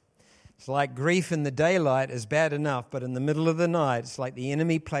easy. It's like grief in the daylight is bad enough, but in the middle of the night, it's like the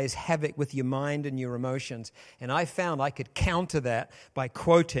enemy plays havoc with your mind and your emotions. And I found I could counter that by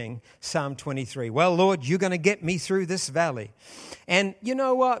quoting Psalm 23. Well, Lord, you're going to get me through this valley. And you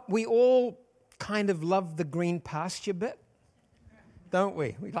know what? We all kind of love the green pasture bit. don't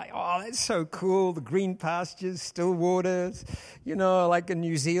we? We're like, oh, that's so cool, the green pastures, still waters. You know, like in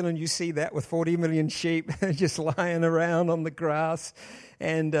New Zealand, you see that with 40 million sheep just lying around on the grass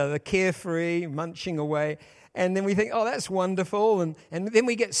and the carefree, munching away. And then we think, oh, that's wonderful. And then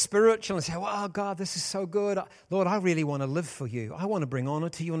we get spiritual and say, oh, God, this is so good. Lord, I really want to live for you. I want to bring honor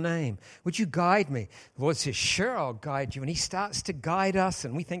to your name. Would you guide me? The Lord says, sure, I'll guide you. And he starts to guide us.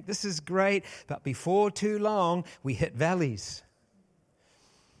 And we think this is great. But before too long, we hit valleys.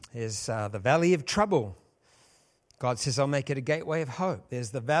 There's the valley of trouble. God says, I'll make it a gateway of hope.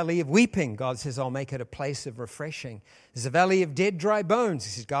 There's the valley of weeping. God says, I'll make it a place of refreshing. There's the valley of dead, dry bones. He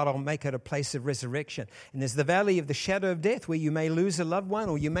says, God, I'll make it a place of resurrection. And there's the valley of the shadow of death, where you may lose a loved one,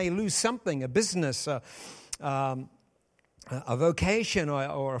 or you may lose something, a business, a vocation,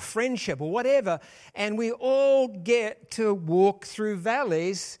 or a friendship, or whatever. And we all get to walk through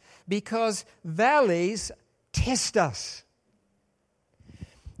valleys because valleys test us.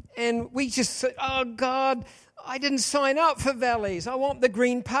 And we just say, oh, God, I didn't sign up for valleys. I want the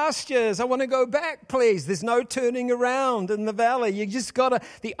green pastures. I want to go back, please. There's no turning around in the valley. You just got to,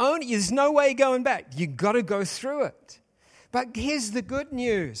 there's no way going back. You got to go through it. But here's the good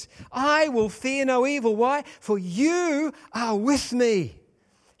news. I will fear no evil. Why? For you are with me.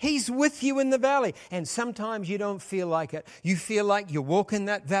 He's with you in the valley. And sometimes you don't feel like it. You feel like you're walking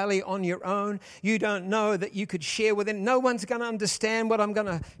that valley on your own. You don't know that you could share with it. No one's going to understand what I'm going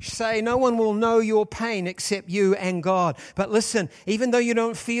to say. No one will know your pain except you and God. But listen, even though you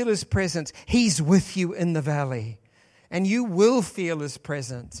don't feel His presence, He's with you in the valley. And you will feel His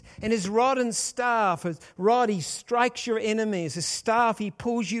presence. And His rod and staff, His rod, He strikes your enemies. His staff, He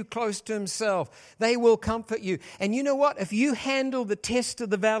pulls you close to Himself. They will comfort you. And you know what? If you handle the test of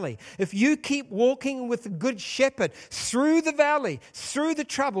the valley, if you keep walking with the Good Shepherd through the valley, through the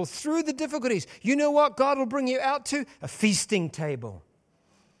trouble, through the difficulties, you know what God will bring you out to? A feasting table.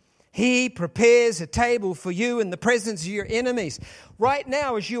 He prepares a table for you in the presence of your enemies. Right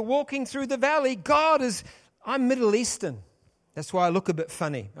now, as you're walking through the valley, I'm Middle Eastern. That's why I look a bit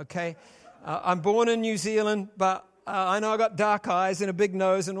funny, okay? I'm born in New Zealand, but I know I got dark eyes and a big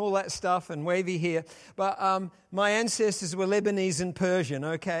nose and all that stuff and wavy hair. But my ancestors were Lebanese and Persian,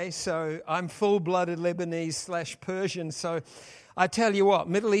 okay? So I'm full-blooded Lebanese/Persian. So I tell you what,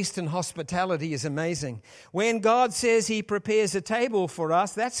 Middle Eastern hospitality is amazing. When God says He prepares a table for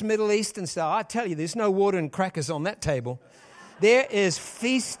us, that's Middle Eastern style. I tell you, there's no water and crackers on that table. There is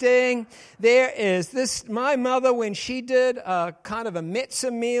feasting. There is this. My mother, when she did a kind of a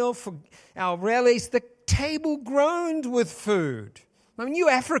metzger meal for our rallies, the table groaned with food. I mean, you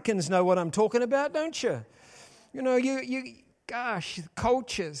Africans know what I'm talking about, don't you? You know, gosh,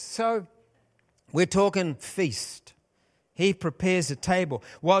 cultures. So we're talking feast. He prepares a table.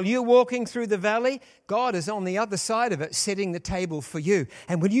 While you're walking through the valley, God is on the other side of it, setting the table for you.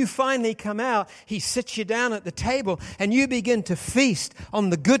 And when you finally come out, He sits you down at the table and you begin to feast on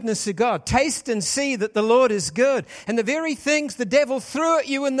the goodness of God. Taste and see that the Lord is good. And the very things the devil threw at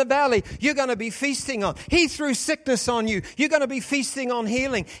you in the valley, you're going to be feasting on. He threw sickness on you. You're going to be feasting on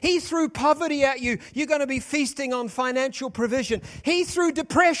healing. He threw poverty at you. You're going to be feasting on financial provision. He threw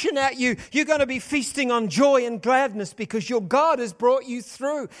depression at you. You're going to be feasting on joy and gladness because your God has brought you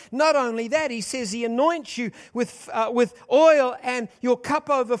through. Not only that, He says He anoints you with oil and your cup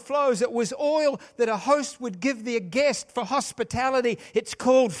overflows. It was oil that a host would give their guest for hospitality. It's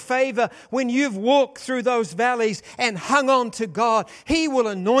called favor. When you've walked through those valleys and hung on to God, He will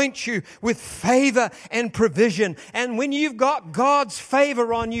anoint you with favor and provision. And when you've got God's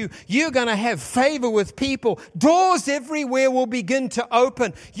favor on you, you're going to have favor with people. Doors everywhere will begin to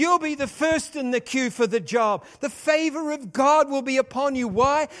open. You'll be the first in the queue for the job. The favor of God will be upon you.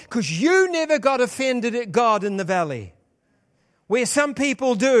 Why? Because you never got offended at God in the valley, where some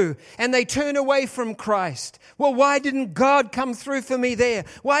people do, and they turn away from Christ. Well, why didn't God come through for me there?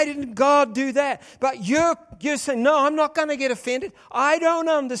 Why didn't God do that? But you're saying, no, I'm not going to get offended. I don't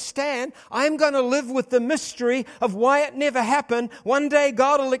understand. I'm going to live with the mystery of why it never happened. One day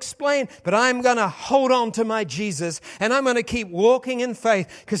God will explain, but I'm going to hold on to my Jesus, and I'm going to keep walking in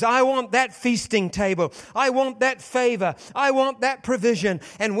faith because I want that feasting table. I want that favor. I want that provision.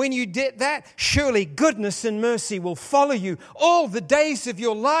 And when you did that, surely goodness and mercy will follow you all the days of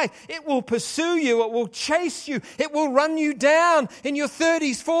your life. It will pursue you. It will chase you. It will run you down in your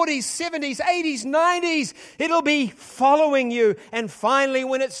 30s, 40s, 70s, 80s, 90s. It'll be following you. And finally,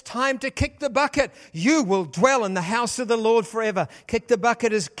 when it's time to kick the bucket, you will dwell in the house of the Lord forever. Kick the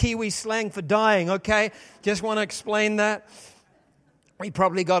bucket is Kiwi slang for dying, okay? Just want to explain that. We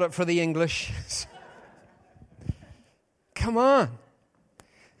probably got it for the English. Come on.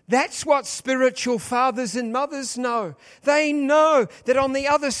 That's what spiritual fathers and mothers know. They know that on the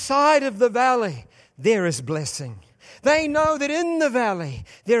other side of the valley, there is blessing. They know that in the valley,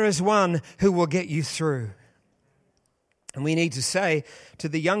 there is one who will get you through. And we need to say to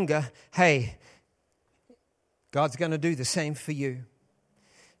the younger, hey, God's going to do the same for you.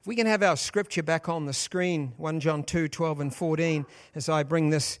 If we can have our scripture back on the screen, 1 John 2, 12 and 14, as I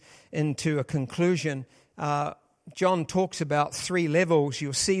bring this into a conclusion. John talks about 3 levels.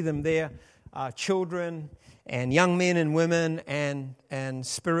 You'll see them there, children and young men and women and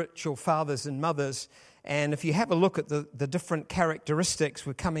spiritual fathers and mothers. And if you have a look at the different characteristics,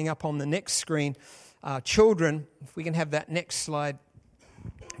 we're coming up on the next screen. Children, if we can have that next slide,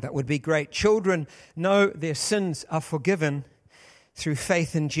 that would be great. Children know their sins are forgiven through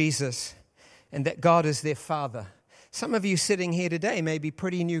faith in Jesus and that God is their Father. Some of you sitting here today may be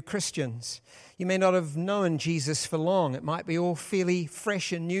pretty new Christians. You may not have known Jesus for long. It might be all fairly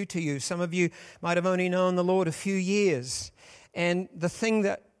fresh and new to you. Some of you might have only known the Lord a few years. And the thing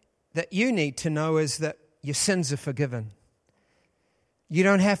that you need to know is that your sins are forgiven. You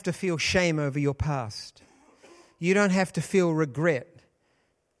don't have to feel shame over your past. You don't have to feel regret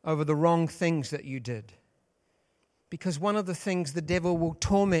over the wrong things that you did. Because one of the things the devil will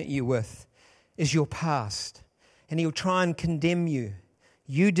torment you with is your past. And he'll try and condemn you.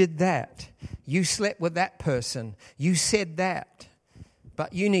 You did that. You slept with that person. You said that.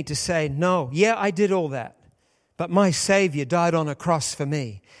 But you need to say, no, yeah, I did all that. But my Savior died on a cross for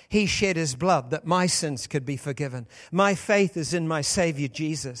me. He shed His blood that my sins could be forgiven. My faith is in my Savior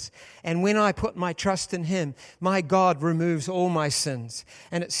Jesus. And when I put my trust in Him, my God removes all my sins.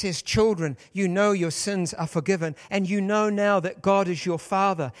 And it says, children, you know your sins are forgiven. And you know now that God is your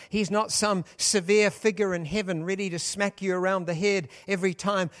Father. He's not some severe figure in heaven ready to smack you around the head every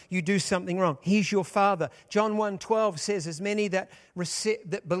time you do something wrong. He's your Father. John 1:12 says, as many that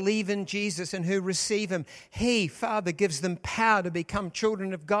believe in Jesus and who receive Him, He, Father, gives them power to become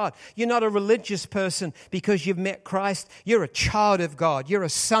children of God. You're not a religious person because you've met Christ. You're a child of God. You're a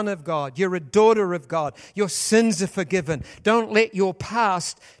son of God. You're a daughter of God. Your sins are forgiven. Don't let your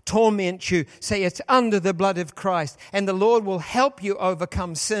past torment you. Say it's under the blood of Christ. And the Lord will help you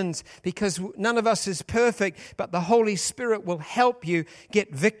overcome sins because none of us is perfect, but the Holy Spirit will help you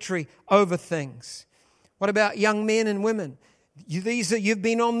get victory over things. What about young men and women? You've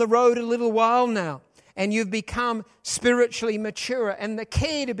been on the road a little while now. And you've become spiritually mature. And the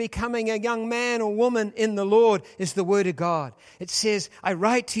key to becoming a young man or woman in the Lord is the Word of God. It says, I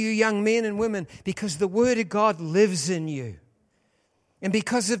write to you young men and women because the Word of God lives in you. And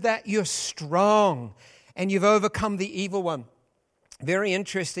because of that, you're strong and you've overcome the evil one. Very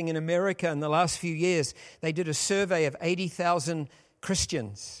interesting, in America in the last few years, they did a survey of 80,000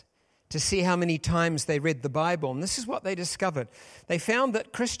 Christians to see how many times they read the Bible. And this is what they discovered. They found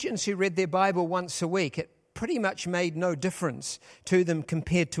that Christians who read their Bible once a week, it pretty much made no difference to them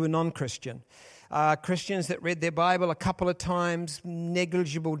compared to a non-Christian. Christians that read their Bible a couple of times,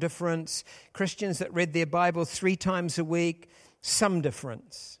 negligible difference. Christians that read their Bible 3 times a week, some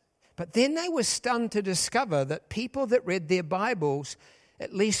difference. But then they were stunned to discover that people that read their Bibles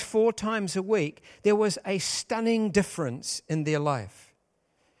at least 4 times a week, there was a stunning difference in their life.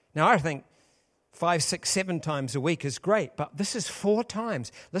 Now, I think 5, 6, 7 times a week is great, but this is 4 times.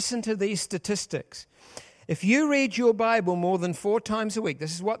 Listen to these statistics. If you read your Bible more than 4 times a week,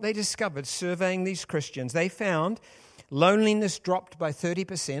 this is what they discovered surveying these Christians. They found loneliness dropped by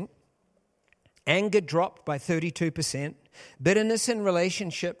 30%, anger dropped by 32%, bitterness in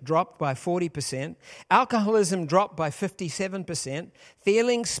relationship dropped by 40%, alcoholism dropped by 57%,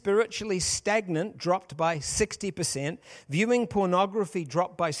 feeling spiritually stagnant dropped by 60%, viewing pornography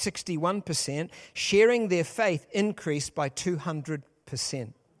dropped by 61%, sharing their faith increased by 200%.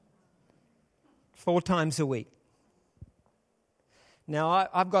 4 times a week. Now,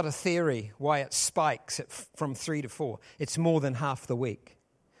 I've got a theory why it spikes from 3 to 4. It's more than half the week.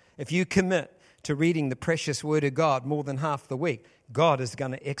 If you commit to reading the precious Word of God more than half the week, God is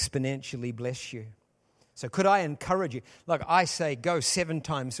going to exponentially bless you. So could I encourage you? Look, I say go 7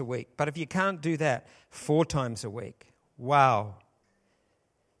 times a week, but if you can't do that, 4 times a week. Wow.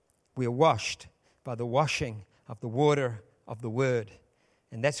 We're washed by the washing of the water of the Word.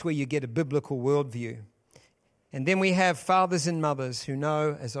 And that's where you get a biblical worldview. And then we have fathers and mothers who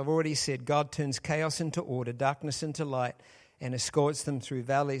know, as I've already said, God turns chaos into order, darkness into light, and escorts them through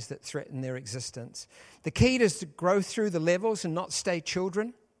valleys that threaten their existence. The key is to grow through the levels and not stay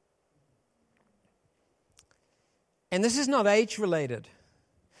children. And this is not age-related.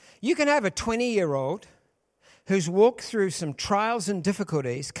 You can have a 20-year-old who's walked through some trials and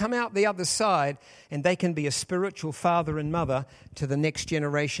difficulties, come out the other side, and they can be a spiritual father and mother to the next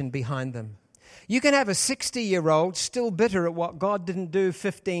generation behind them. You can have a 60-year-old still bitter at what God didn't do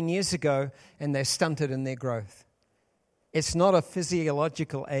 15 years ago, and they're stunted in their growth. It's not a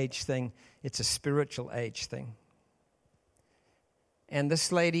physiological age thing, it's a spiritual age thing. And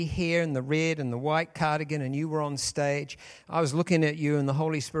this lady here in the red and the white cardigan, and you were on stage, I was looking at you and the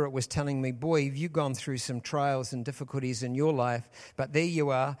Holy Spirit was telling me, boy, have you gone through some trials and difficulties in your life, but there you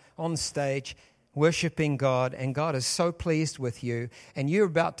are on stage worshiping God, and God is so pleased with you, and you're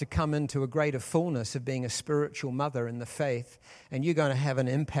about to come into a greater fullness of being a spiritual mother in the faith, and you're going to have an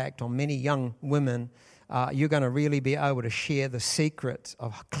impact on many young women. You're going to really be able to share the secret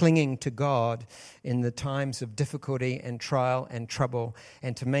of clinging to God in the times of difficulty and trial and trouble,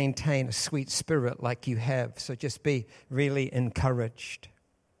 and to maintain a sweet spirit like you have. So just be really encouraged.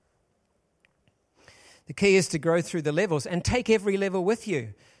 The key is to grow through the levels and take every level with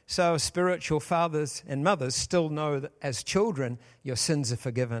you. So spiritual fathers and mothers still know that as children, your sins are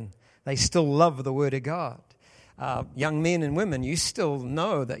forgiven. They still love the Word of God. Young men and women, you still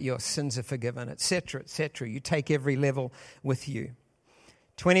know that your sins are forgiven, etc., etc. You take every level with you.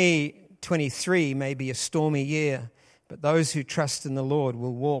 2023 may be a stormy year, but those who trust in the Lord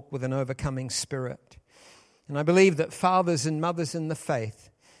will walk with an overcoming spirit. And I believe that fathers and mothers in the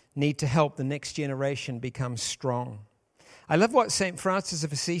faith need to help the next generation become strong. I love what St. Francis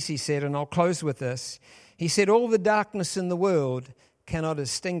of Assisi said, and I'll close with this. He said, all the darkness in the world cannot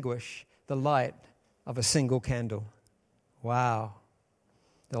extinguish the light of a single candle. Wow.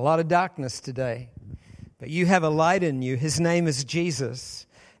 There's a lot of darkness today, but you have a light in you. His name is Jesus,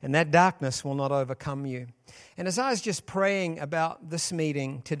 and that darkness will not overcome you. And as I was just praying about this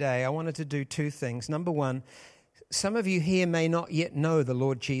meeting today, I wanted to do two things. Number one, some of you here may not yet know the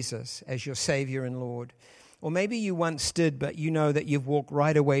Lord Jesus as your Savior and Lord. Or maybe you once did, but you know that you've walked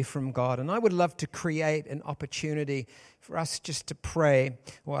right away from God. And I would love to create an opportunity for us just to pray,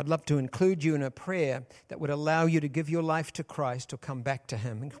 or I'd love to include you in a prayer that would allow you to give your life to Christ or come back to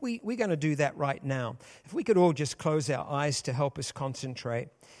Him. And we're going to do that right now. If we could all just close our eyes to help us concentrate.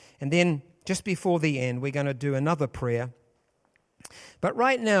 And then just before the end, we're going to do another prayer. But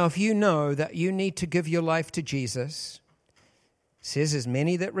right now, if you know that you need to give your life to Jesus, it says, as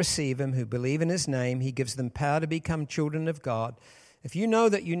many that receive Him, who believe in His name, He gives them power to become children of God. If you know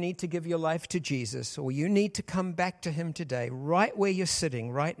that you need to give your life to Jesus, or you need to come back to Him today, right where you're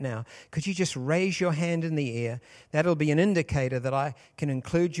sitting right now, could you just raise your hand in the air? That'll be an indicator that I can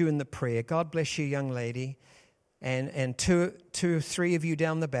include you in the prayer. God bless you, young lady. And two or three of you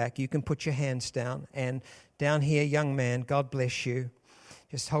down the back, you can put your hands down. And down here, young man, God bless you.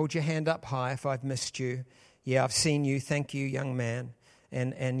 Just hold your hand up high if I've missed you. Yeah, I've seen you. Thank you, young man.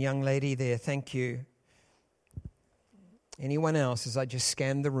 And young lady there, thank you. Anyone else as I just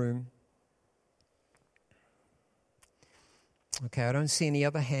scan the room? Okay, I don't see any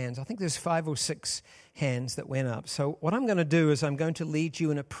other hands. I think there's 5 or 6 hands that went up. So what I'm going to do is I'm going to lead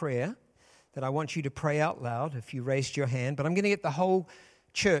you in a prayer that I want you to pray out loud if you raised your hand. But I'm going to get the whole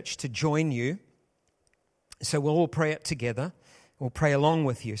church to join you. So we'll all pray it together. We'll pray along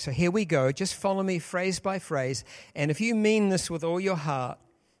with you. So here we go. Just follow me phrase by phrase. And if you mean this with all your heart,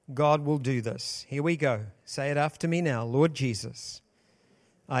 God will do this. Here we go. Say it after me now. Lord Jesus,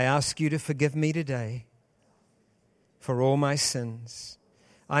 I ask you to forgive me today for all my sins.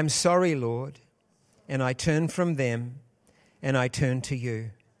 I'm sorry, Lord, and I turn from them and I turn to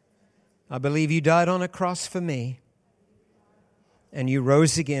you. I believe you died on a cross for me and you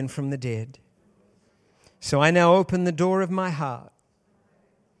rose again from the dead. So I now open the door of my heart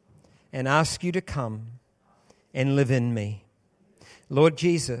and ask you to come and live in me. Lord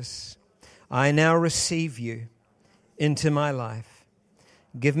Jesus, I now receive you into my life.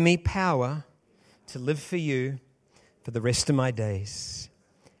 Give me power to live for you for the rest of my days.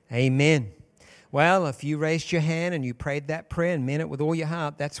 Amen. Well, if you raised your hand and you prayed that prayer and meant it with all your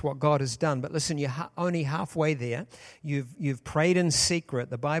heart, that's what God has done. But listen, you're only halfway there. You've prayed in secret.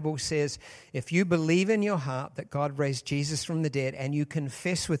 The Bible says if you believe in your heart that God raised Jesus from the dead and you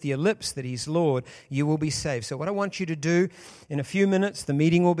confess with your lips that He's Lord, you will be saved. So what I want you to do in a few minutes, the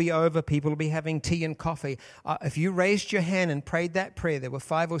meeting will be over. People will be having tea and coffee. If you raised your hand and prayed that prayer, there were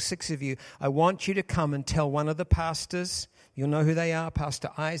 5 or 6 of you, I want you to come and tell one of the pastors. You'll know who they are, Pastor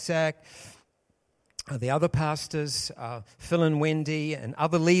Isaac, the other pastors, Phil and Wendy, and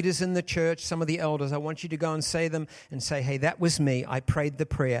other leaders in the church, some of the elders. I want you to go and say them and say, hey, that was me. I prayed the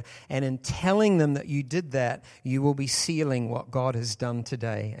prayer. And in telling them that you did that, you will be sealing what God has done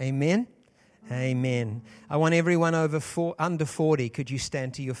today. Amen? Amen. I want everyone under 40. Could you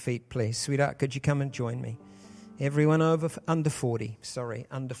stand to your feet, please? Sweetheart, could you come and join me? Everyone under 40. Sorry,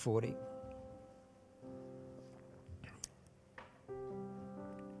 under 40.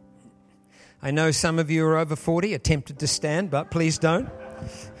 I know some of you are over 40, are tempted to stand, but please don't.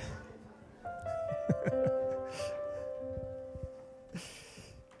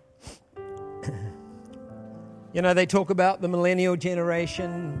 You know, they talk about the millennial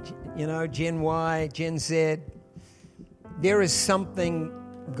generation, you know, Gen Y, Gen Z. There is something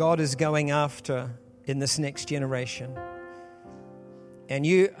God is going after in this next generation. And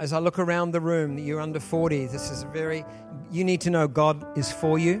you, as I look around the room, you're under 40, you need to know God is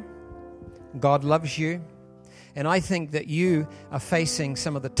for you. God loves you. And I think that you are facing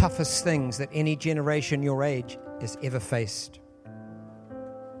some of the toughest things that any generation your age has ever faced.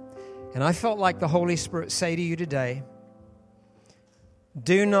 And I felt like the Holy Spirit say to you today,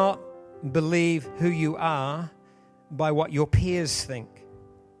 do not believe who you are by what your peers think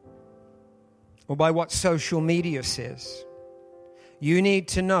or by what social media says. You need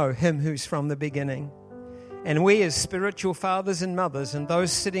to know Him who's from the beginning. And we as spiritual fathers and mothers, and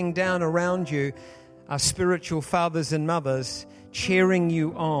those sitting down around you are spiritual fathers and mothers cheering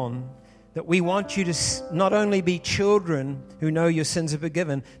you on, that we want you to not only be children who know your sins are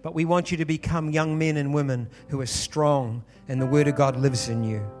forgiven, but we want you to become young men and women who are strong and the Word of God lives in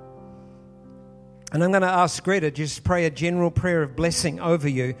you. And I'm going to ask Greta just pray a general prayer of blessing over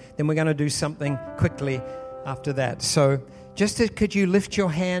you. Then we're going to do something quickly after that. So could you lift your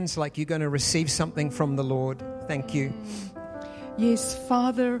hands like you're going to receive something from the Lord? Thank you. Yes,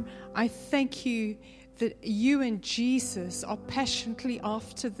 Father, I thank you that you and Jesus are passionately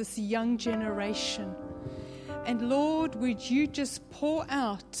after this young generation. And Lord, would you just pour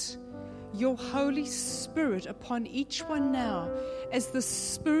out your Holy Spirit upon each one now as the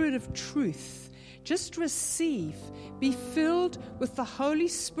Spirit of truth. Just receive, be filled with the Holy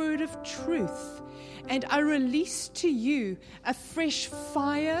Spirit of truth. And I release to you a fresh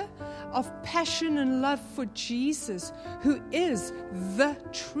fire of passion and love for Jesus, who is the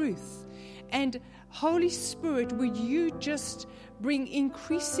truth. And Holy Spirit, would you just bring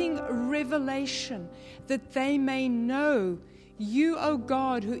increasing revelation that they may know you, O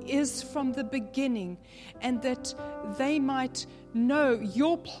God, who is from the beginning, and that they might know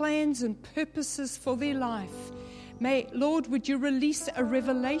your plans and purposes for their life. Lord, would you release a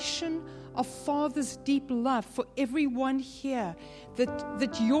revelation of Father's deep love for everyone here,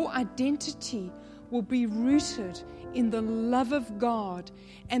 that your identity will be rooted in the love of God,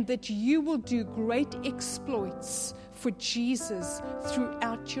 and that you will do great exploits for Jesus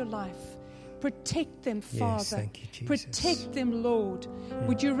throughout your life. Protect them, Father. Yes, thank you, Jesus. Protect them, Lord.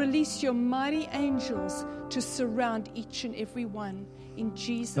 Would you release your mighty angels to surround each and every one? In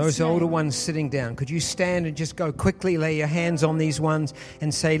Jesus' name. Those older ones sitting down, could you stand and just go quickly, lay your hands on these ones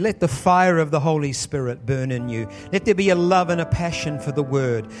and say, let the fire of the Holy Spirit burn in you. Let there be a love and a passion for the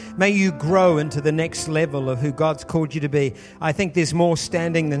Word. May you grow into the next level of who God's called you to be. I think there's more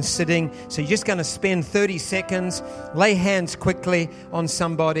standing than sitting. So you're just going to spend 30 seconds, lay hands quickly on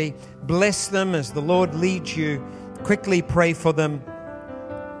somebody, bless them as the Lord leads you, quickly pray for them.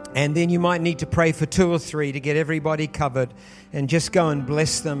 And then you might need to pray for 2 or 3 to get everybody covered. And just go and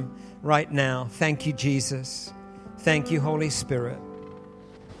bless them right now. Thank you, Jesus. Thank you, Holy Spirit.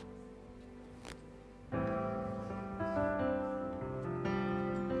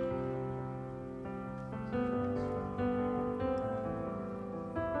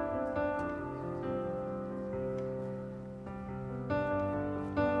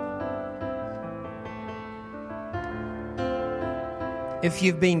 If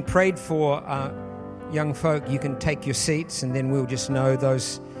you've been prayed for, young folk, you can take your seats, and then we'll just know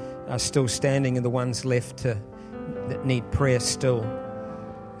those are still standing and the ones left that need prayer still.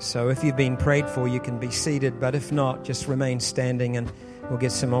 So if you've been prayed for, you can be seated, but if not, just remain standing, and we'll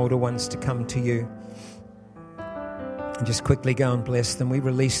get some older ones to come to you. And just quickly go and bless them. We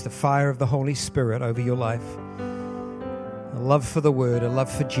release the fire of the Holy Spirit over your life. A love for the Word, a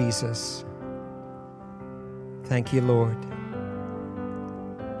love for Jesus. Thank you, Lord.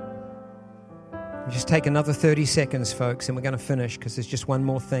 Just take another 30 seconds, folks, and we're going to finish because there's just one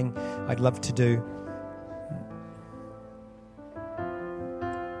more thing I'd love to do.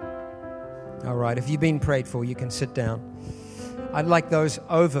 All right, if you've been prayed for, you can sit down. I'd like those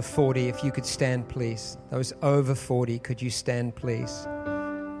over 40, if you could stand, please. Those over 40, could you stand, please?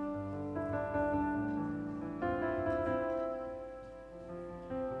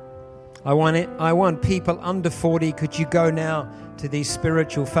 I want people under 40. Could you go now to these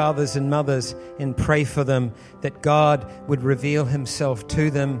spiritual fathers and mothers and pray for them, that God would reveal himself to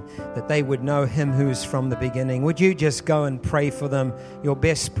them, that they would know him who is from the beginning? Would you just go and pray for them, your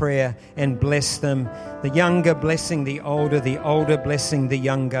best prayer, and bless them? The younger blessing the older blessing the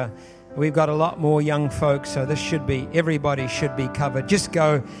younger. We've got a lot more young folks, so everybody should be covered. Just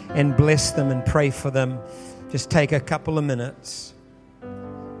go and bless them and pray for them. Just take a couple of minutes.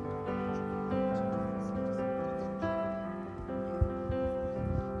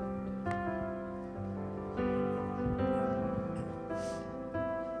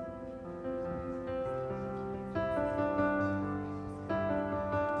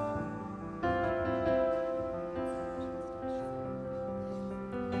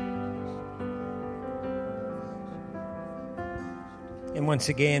 And once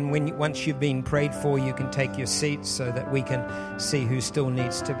again, once you've been prayed for, you can take your seats so that we can see who still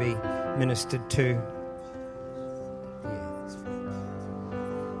needs to be ministered to.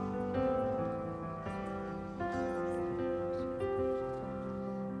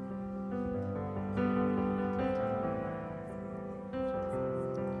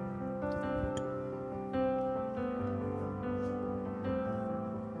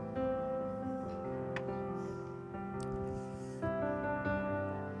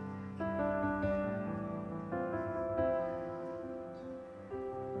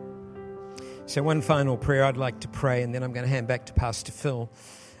 So one final prayer I'd like to pray, and then I'm going to hand back to Pastor Phil.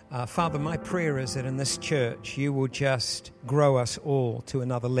 Father, my prayer is that in this church you will just grow us all to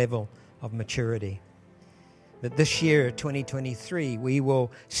another level of maturity. That this year, 2023, we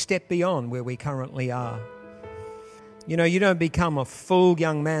will step beyond where we currently are. You know, you don't become a full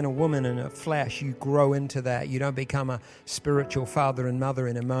young man or woman in a flash. You grow into that. You don't become a spiritual father and mother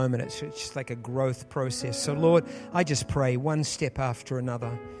in a moment. It's just like a growth process. So, Lord, I just pray one step after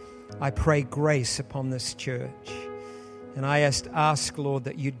another. I pray grace upon this church. And I ask, Lord,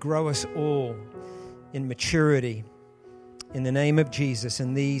 that you'd grow us all in maturity in the name of Jesus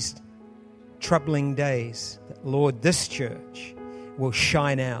in these troubling days. That, Lord, this church will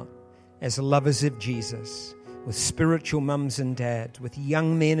shine out as lovers of Jesus, with spiritual mums and dads, with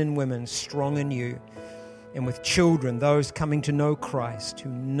young men and women strong in you, and with children, those coming to know Christ, who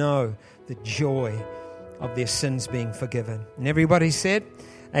know the joy of their sins being forgiven. And everybody said,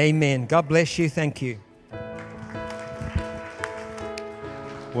 amen. God bless you. Thank you.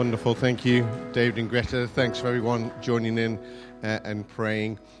 Wonderful. Thank you, David and Greta. Thanks for everyone joining in and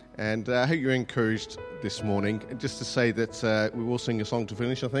praying. And I hope you're encouraged this morning. Just to say that we will sing a song to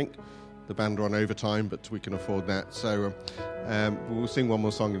finish, I think. The band are on overtime, but we can afford that. So we'll sing one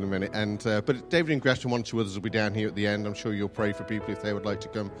more song in a minute. But David and Greta and 1 or 2 others will be down here at the end. I'm sure you'll pray for people if they would like to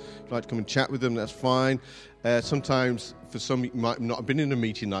come. If you'd like to come and chat with them, that's fine. Sometimes, for some, you might not have been in a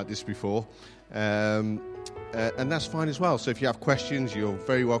meeting like this before. And that's fine as well. So if you have questions, you're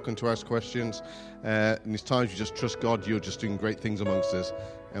very welcome to ask questions. And it's times you just trust God. You're just doing great things amongst us.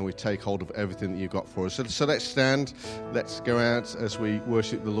 And we take hold of everything that you've got for us. So let's stand. Let's go out as we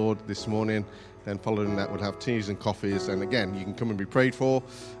worship the Lord this morning. Then following that, we'll have teas and coffees. And again, you can come and be prayed for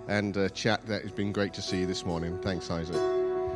and chat. That has been great to see you this morning. Thanks, Isaac.